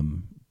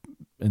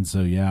 And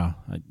so,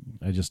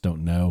 I just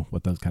don't know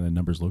what those kind of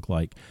numbers look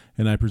like.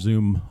 And I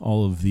presume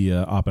all of the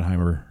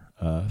Oppenheimer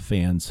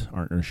fans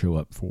aren't going to show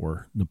up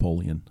for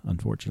Napoleon,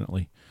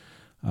 unfortunately.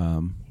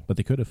 But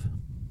they could have.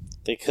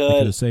 They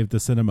could have saved the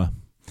cinema.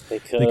 They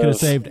could have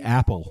saved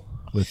Apple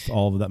with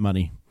all of that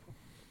money.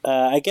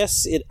 I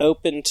guess it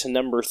opened to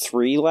number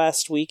 3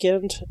 last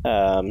weekend.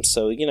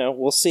 So,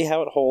 we'll see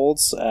how it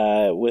holds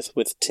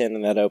with 10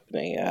 in that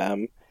opening.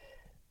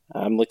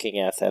 I'm looking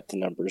at the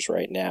numbers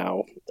right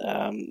now.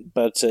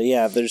 But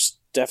there's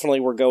definitely,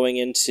 we're going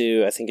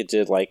into, I think it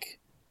did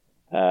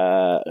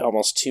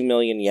almost 2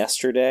 million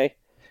yesterday.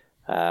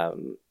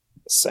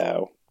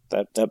 So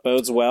that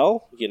bodes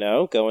well,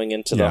 going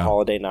into the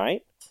holiday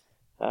night.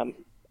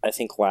 I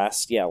think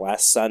last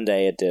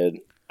Sunday it did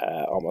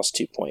almost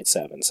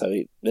 2.7.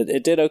 So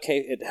it did okay.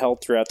 It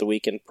held throughout the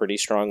weekend pretty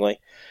strongly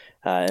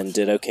and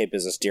did okay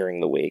business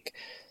during the week.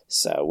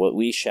 So what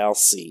we shall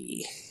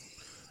see.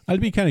 I'd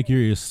be kind of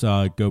curious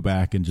to go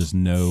back and just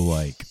know,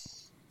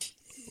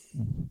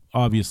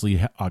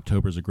 obviously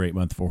October's a great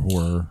month for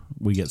horror.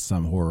 We get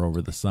some horror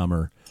over the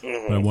summer.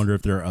 Mm-hmm. But I wonder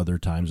if there are other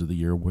times of the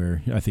year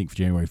where I think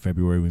January,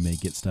 February, we may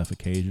get stuff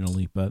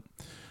occasionally. But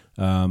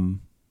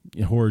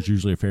horror is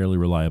usually a fairly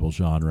reliable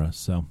genre.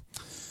 So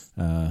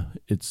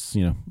it's,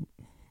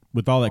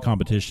 with all that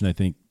competition, I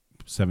think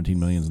 17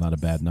 million is not a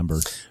bad number.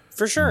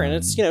 For sure. And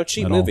it's,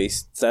 cheap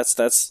movies. That's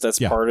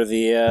part of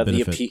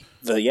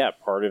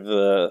part of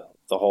the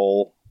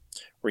whole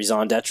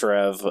raison d'etre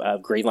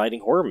of green lighting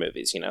horror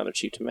movies. They're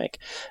cheap to make.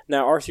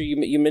 Now, Arthur,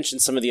 you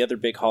mentioned some of the other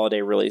big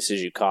holiday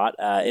releases you caught.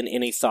 And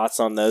any thoughts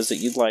on those that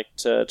you'd like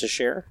to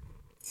share?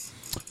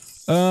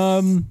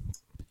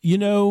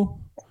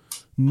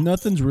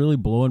 Nothing's really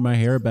blowing my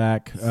hair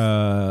back.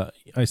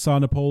 I saw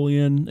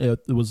Napoleon. It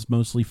was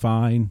mostly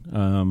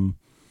fine.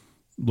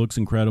 Looks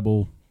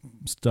incredible.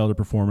 Stellar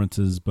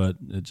performances, but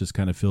it just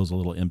kind of feels a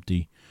little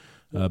empty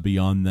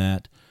beyond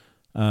that.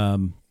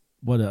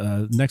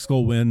 Next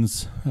Goal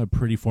Wins, a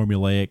pretty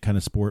formulaic kind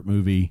of sport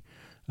movie.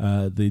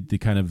 The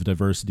kind of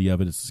diversity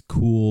of it is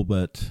cool,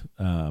 but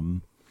I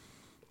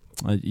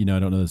don't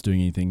know that it's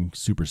doing anything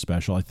super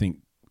special. I think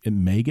it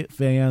may get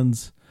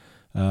fans.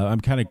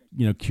 I'm kind of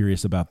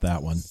curious about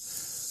that one.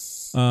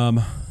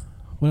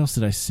 What else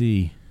did I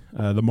see?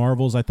 The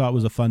Marvels I thought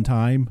was a fun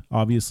time.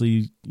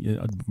 Obviously,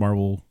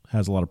 Marvel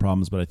has a lot of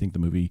problems, but I think the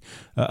movie,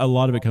 a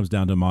lot of it comes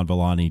down to Iman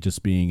Vellani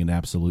just being an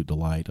absolute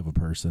delight of a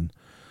person,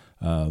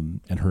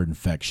 and her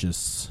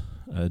infectious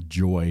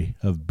joy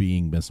of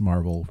being Miss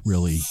Marvel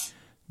really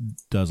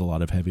does a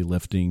lot of heavy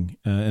lifting.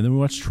 And then we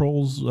watched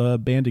Trolls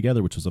band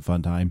together, which was a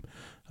fun time.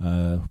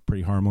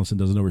 Pretty harmless and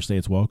doesn't overstay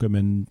its welcome,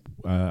 and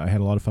I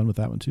had a lot of fun with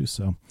that one too.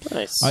 So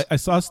nice. I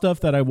saw stuff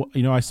that I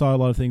saw a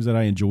lot of things that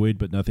I enjoyed,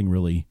 but nothing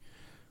really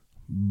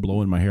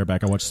blowing my hair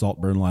back. I watched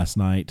Saltburn last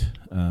night,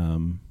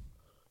 and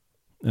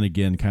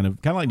again, kind of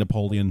like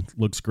Napoleon,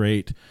 looks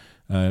great.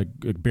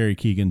 Barry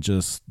Keoghan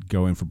just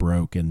going for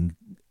broke and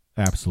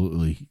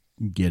absolutely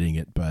getting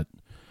it, but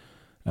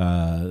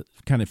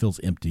kind of feels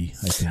empty,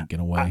 I think,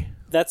 in a way.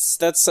 That's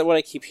what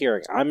I keep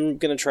hearing. I'm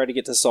going to try to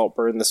get to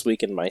Saltburn this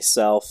weekend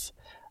myself.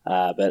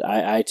 But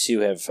I too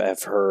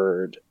have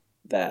heard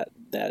that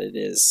it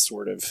is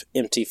sort of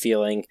empty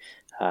feeling.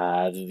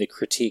 The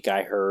critique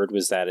I heard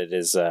was that it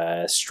is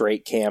a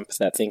straight camp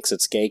that thinks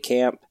it's gay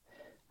camp.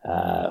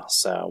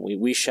 So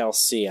we shall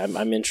see.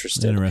 I'm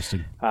interested.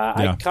 Interesting.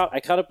 I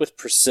caught up with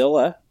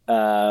Priscilla.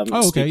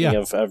 Speaking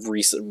of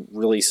recent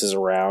releases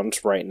around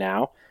right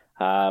now.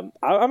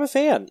 I'm a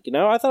fan.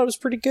 I thought it was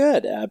pretty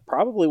good.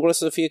 Probably one of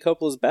Sofia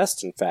Coppola's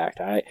best, in fact.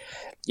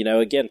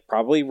 Again,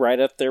 probably right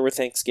up there with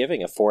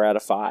Thanksgiving, a 4 out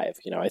of 5.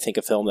 I think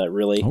a film that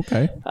really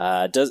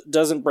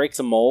doesn't break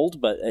the mold,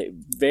 but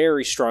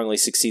very strongly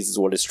succeeds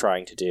at what it's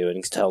trying to do,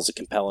 and tells a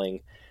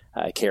compelling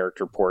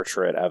character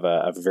portrait of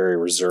a very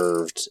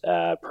reserved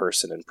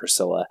person in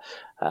Priscilla.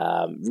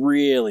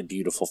 Really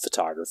beautiful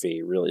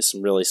photography,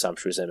 some really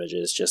sumptuous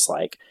images, just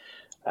like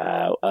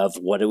of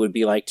what it would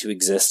be like to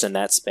exist in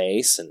that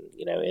space, and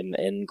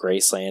in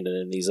Graceland and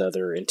in these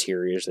other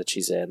interiors that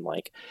she's in,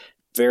 like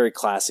very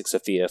classic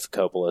Sofia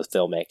Coppola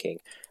filmmaking.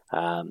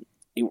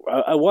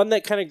 One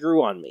that kind of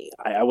grew on me.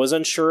 I was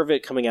unsure of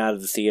it coming out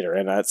of the theater,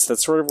 and that's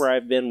sort of where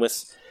I've been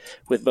with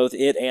both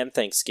it and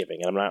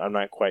Thanksgiving. And I'm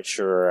not quite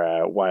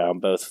sure why on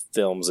both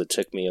films it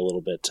took me a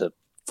little bit to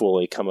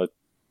fully come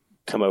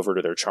over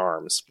to their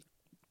charms.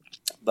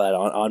 But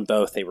on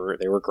both, they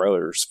were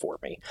growers for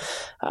me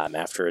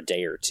after a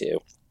day or two.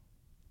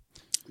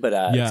 But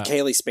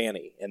Kaylee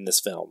Spaney in this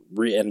film,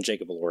 and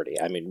Jacob Elordi,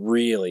 I mean,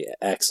 really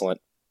excellent.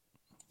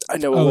 I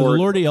know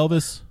Elordi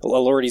Elvis.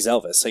 Elordi's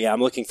Elvis. So yeah,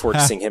 I'm looking forward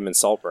to seeing him in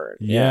Saltburn.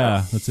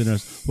 Yeah, that's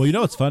interesting.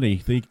 Well, it's funny.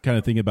 Kind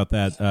of think about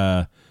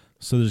that.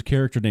 So there's a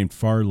character named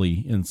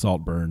Farley in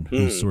Saltburn,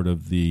 who's sort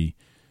of the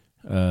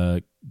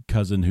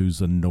cousin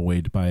who's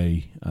annoyed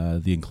by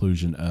the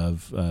inclusion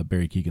of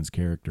Barry Keoghan's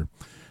character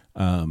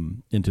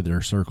into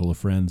their circle of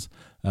friends.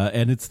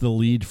 And it's the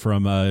lead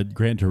from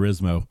Gran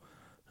Turismo,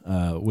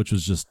 which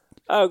was just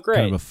great.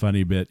 Kind of a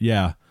funny bit.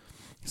 Yeah.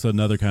 So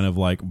another kind of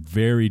like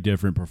very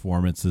different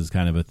performances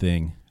kind of a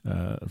thing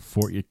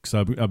for you.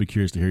 So I'll be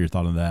curious to hear your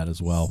thought on that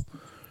as well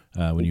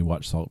when you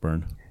watch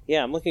Saltburn.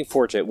 Yeah, I'm looking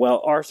forward to it.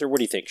 Well, Arthur, what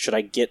do you think? Should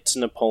I get to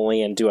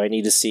Napoleon? Do I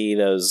need to see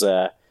those?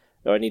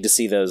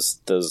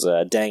 Those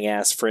dang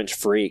ass French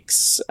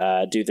freaks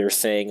do their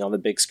thing on the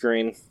big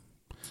screen?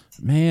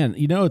 Man,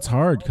 it's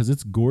hard because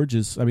it's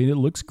gorgeous. I mean, it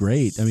looks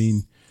great. I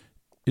mean,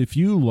 if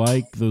you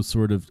like those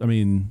sort of,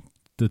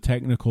 the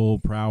technical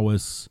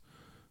prowess,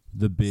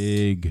 the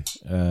big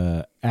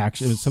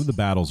action, some of the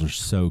battles are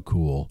so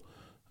cool.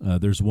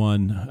 There's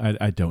one,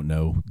 I don't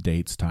know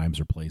dates, times,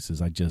 or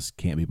places. I just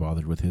can't be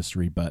bothered with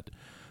history, but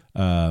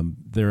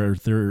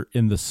they're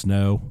in the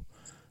snow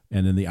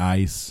and in the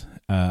ice,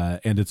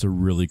 and it's a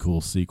really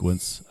cool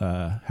sequence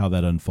how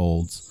that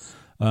unfolds.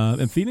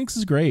 And Phoenix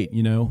is great, I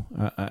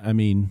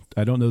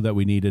don't know that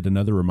we needed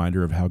another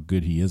reminder of how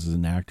good he is as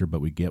an actor, but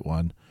we get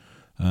one.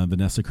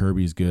 Vanessa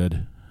Kirby's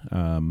good.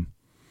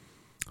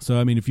 So,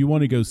 if you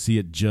want to go see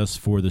it just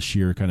for the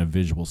sheer kind of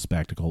visual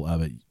spectacle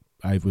of it,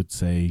 I would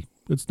say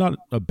it's not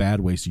a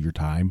bad waste of your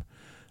time.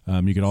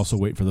 You could also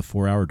wait for the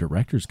 4-hour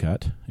director's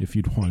cut if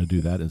you'd want to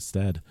do that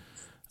instead.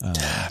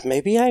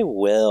 Maybe I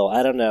will.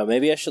 I don't know.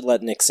 Maybe I should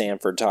let Nick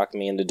Sanford talk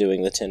me into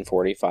doing the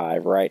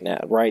 10:45 right now,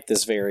 right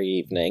this very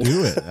evening.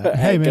 Do it.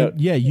 Hey, man.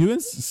 Yeah, you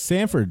and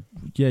Sanford.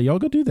 Yeah, y'all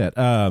go do that.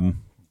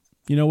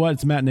 You know what?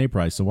 It's a matinee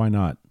price, so why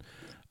not?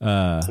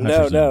 No,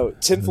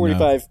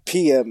 10:45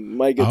 p.m.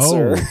 My good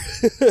sir.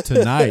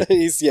 Tonight.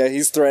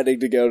 He's threatening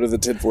to go to the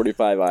 10:45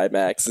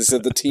 IMAX. He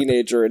said the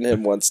teenager in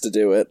him wants to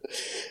do it.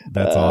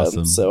 That's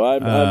awesome. So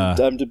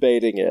I'm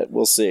debating it.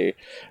 We'll see.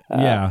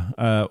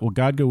 Well,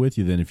 God go with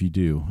you then if you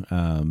do,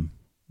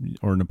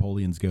 or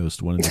Napoleon's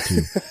Ghost, one of the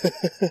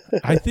two.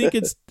 I think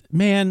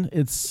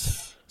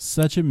it's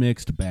such a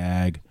mixed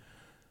bag.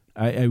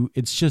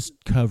 It's just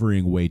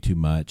covering way too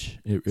much.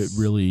 It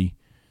really,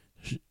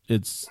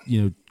 it's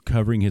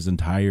covering his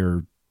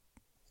entire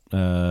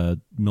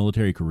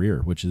military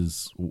career, which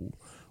is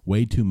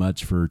way too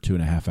much for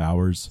 2.5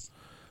 hours.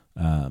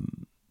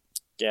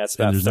 It's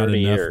about 30 years. There's not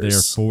enough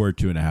there for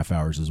 2.5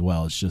 hours as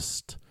well. It's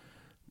just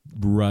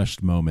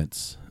rushed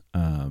moments.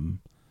 And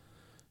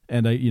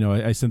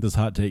I sent this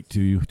hot take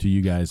to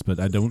you guys,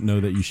 but I don't know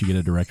that you should get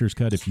a director's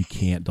cut if you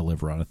can't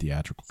deliver on a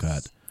theatrical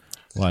cut.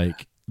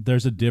 Like,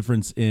 there's a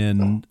difference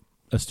in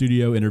a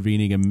studio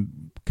intervening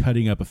and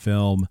cutting up a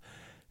film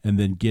and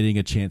then getting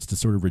a chance to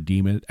sort of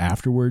redeem it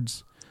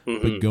afterwards.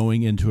 Mm-hmm. But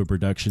going into a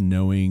production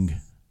knowing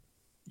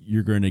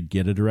you're going to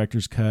get a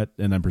director's cut,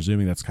 and I'm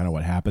presuming that's kind of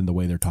what happened, the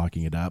way they're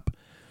talking it up,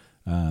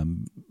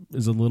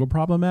 is a little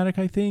problematic,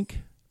 I think.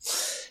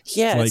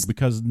 Yeah.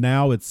 Because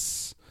now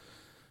is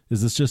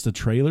this just a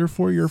trailer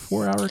for your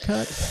 4-hour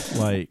cut?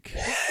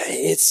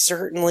 It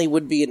certainly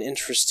would be an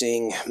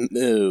interesting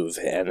move,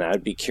 and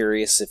I'd be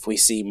curious if we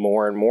see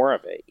more and more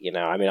of it.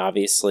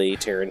 Obviously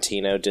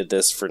Tarantino did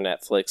this for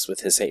Netflix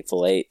with his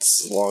Hateful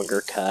Eight's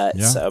longer cut,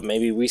 so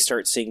maybe we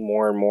start seeing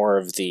more and more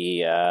of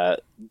the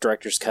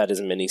director's cut as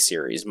a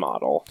miniseries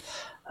model.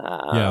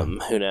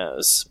 Who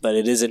knows? But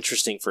it is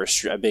interesting for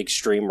a big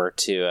streamer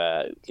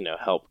to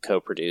help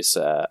co-produce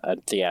a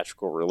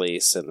theatrical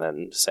release and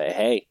then say,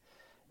 hey,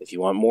 if you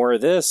want more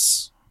of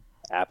this,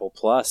 Apple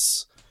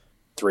Plus,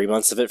 3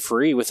 months of it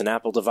free with an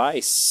Apple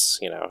device,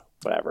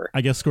 whatever.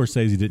 I guess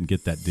Scorsese didn't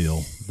get that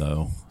deal,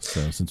 though.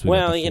 So since we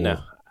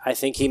I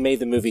think he made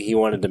the movie he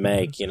wanted to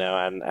make,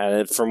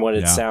 and from what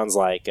it sounds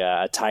like,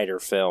 a tighter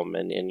film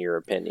in your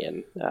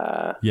opinion. Even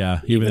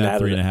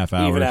at 3.5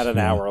 hours. Even at an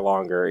hour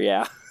longer,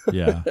 yeah.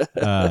 Yeah.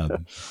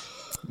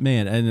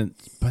 Man,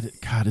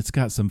 God, it's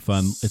got some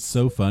fun. It's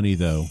so funny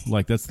though.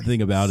 Like that's the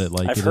thing about it.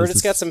 Like I've heard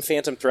it's got some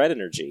Phantom Thread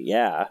energy.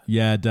 Yeah.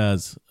 Yeah, it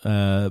does.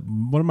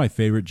 One of my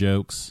favorite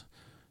jokes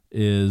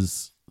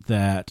is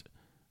that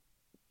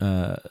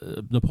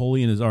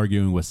Napoleon is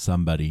arguing with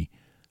somebody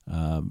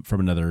from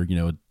another,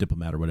 a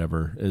diplomat or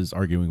whatever, is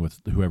arguing with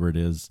whoever it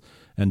is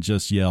and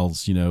just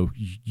yells,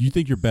 you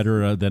think you're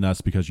better than us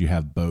because you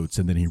have boats.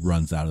 And then he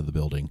runs out of the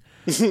building,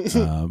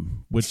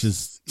 which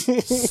is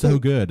so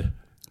good.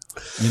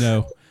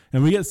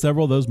 And we get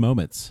several of those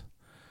moments.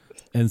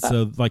 And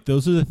so like,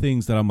 those are the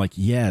things that I'm like,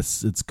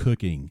 yes, it's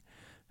cooking.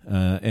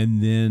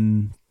 And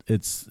then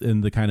it's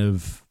in the kind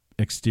of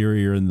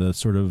exterior and the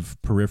sort of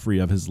periphery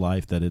of his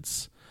life that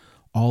it's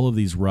all of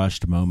these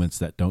rushed moments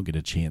that don't get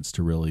a chance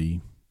to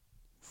really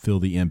feel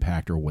the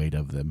impact or weight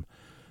of them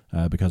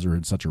because we're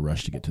in such a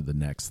rush to get to the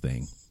next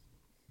thing.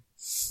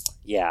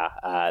 Yeah,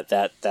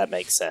 that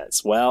makes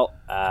sense. Well,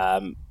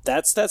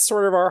 that's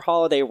sort of our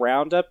holiday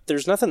roundup.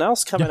 There's nothing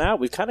else coming out.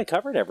 We've kind of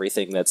covered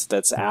everything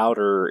that's out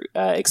or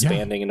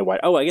expanding into what.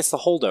 Oh, I guess The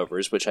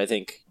Holdovers, which I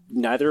think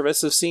neither of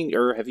us have seen,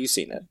 or have you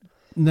seen it?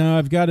 No,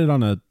 I've got it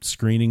on a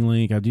screening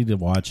link. I need to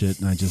watch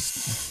it, and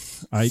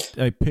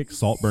I picked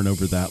Saltburn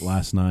over that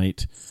last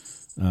night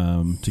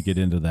to get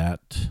into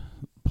that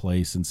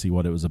place and see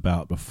what it was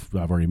about.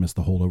 I've already missed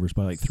The Holdovers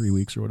by like 3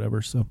 weeks or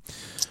whatever. So,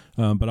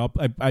 but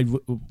I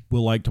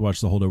will like to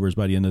watch The Holdovers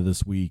by the end of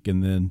this week,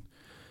 and then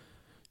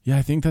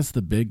I think that's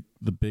the big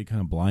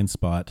kind of blind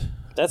spot.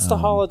 That's the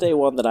holiday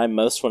one that I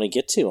most want to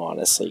get to.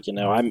 Honestly,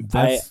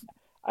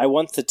 I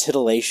want the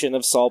titillation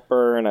of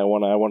Saltburn. I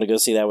want to go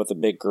see that with a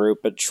big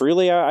group. But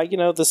truly,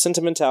 the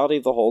sentimentality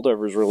of The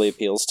Holdovers really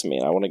appeals to me,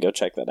 and I want to go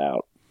check that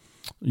out.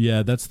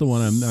 Yeah, that's the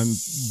one I'm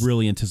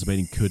really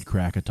anticipating could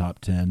crack a top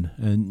 10.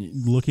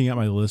 And looking at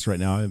my list right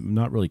now, I'm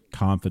not really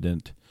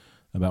confident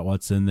about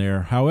what's in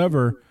there.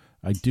 However,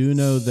 I do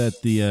know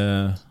that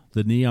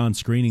the neon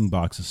screening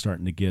box is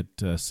starting to get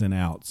sent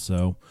out.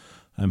 So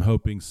I'm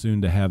hoping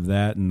soon to have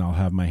that, and I'll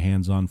have my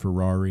hands on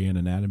Ferrari and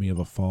Anatomy of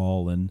a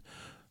Fall and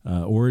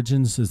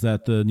Origins. Is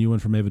that the new one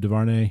from Ava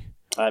DuVernay?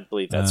 I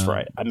believe that's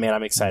right.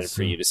 I'm excited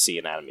for you to see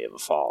Anatomy of a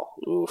Fall.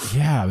 Oof.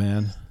 Yeah,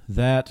 man.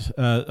 That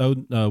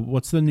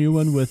what's the new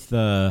one with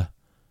Thomas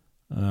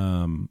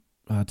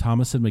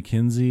and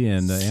McKenzie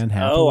and Anne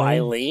Hathaway? Oh,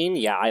 Eileen.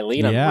 Yeah,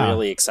 Eileen. I'm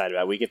really excited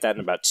about. We get that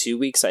in about 2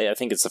 weeks. I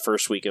think it's the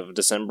first week of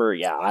December.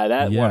 Yeah,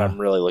 one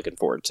I'm really looking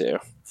forward to.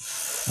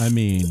 I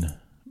mean,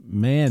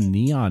 man,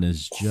 Neon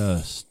is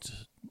just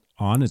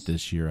on it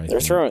this year. They're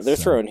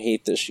throwing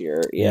heat this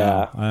year.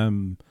 Yeah.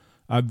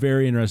 I'm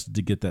very interested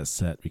to get that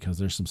set because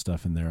there's some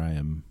stuff in there I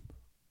am,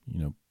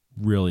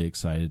 really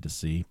excited to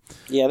see.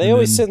 Yeah, they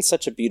always send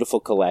such a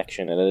beautiful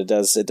collection, and it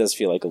does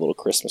feel like a little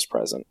Christmas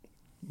present.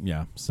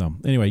 Yeah. So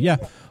anyway,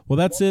 well,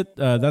 that's it.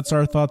 That's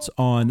our thoughts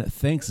on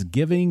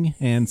Thanksgiving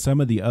and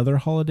some of the other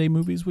holiday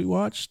movies we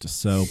watched.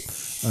 So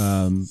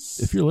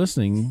if you're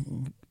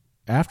listening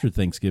after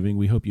Thanksgiving,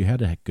 we hope you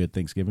had a good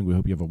Thanksgiving. We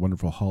hope you have a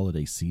wonderful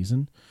holiday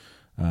season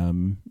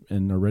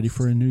and are ready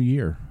for a new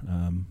year.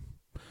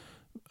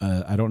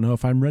 I don't know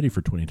if I'm ready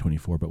for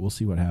 2024, but we'll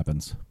see what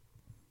happens.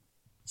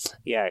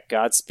 Yeah,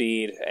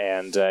 Godspeed,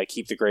 and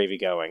keep the gravy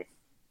going.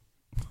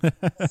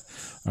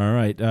 All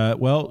right.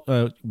 Well,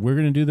 we're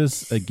going to do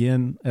this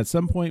again at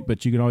some point,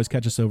 but you can always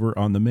catch us over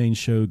on the main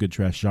show, Good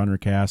Trash Genre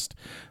Cast.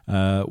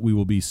 We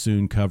will be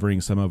soon covering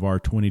some of our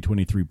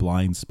 2023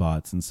 blind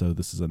spots, and so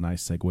this is a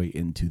nice segue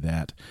into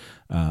that.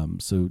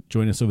 So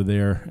join us over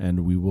there,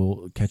 and we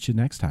will catch you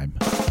next time.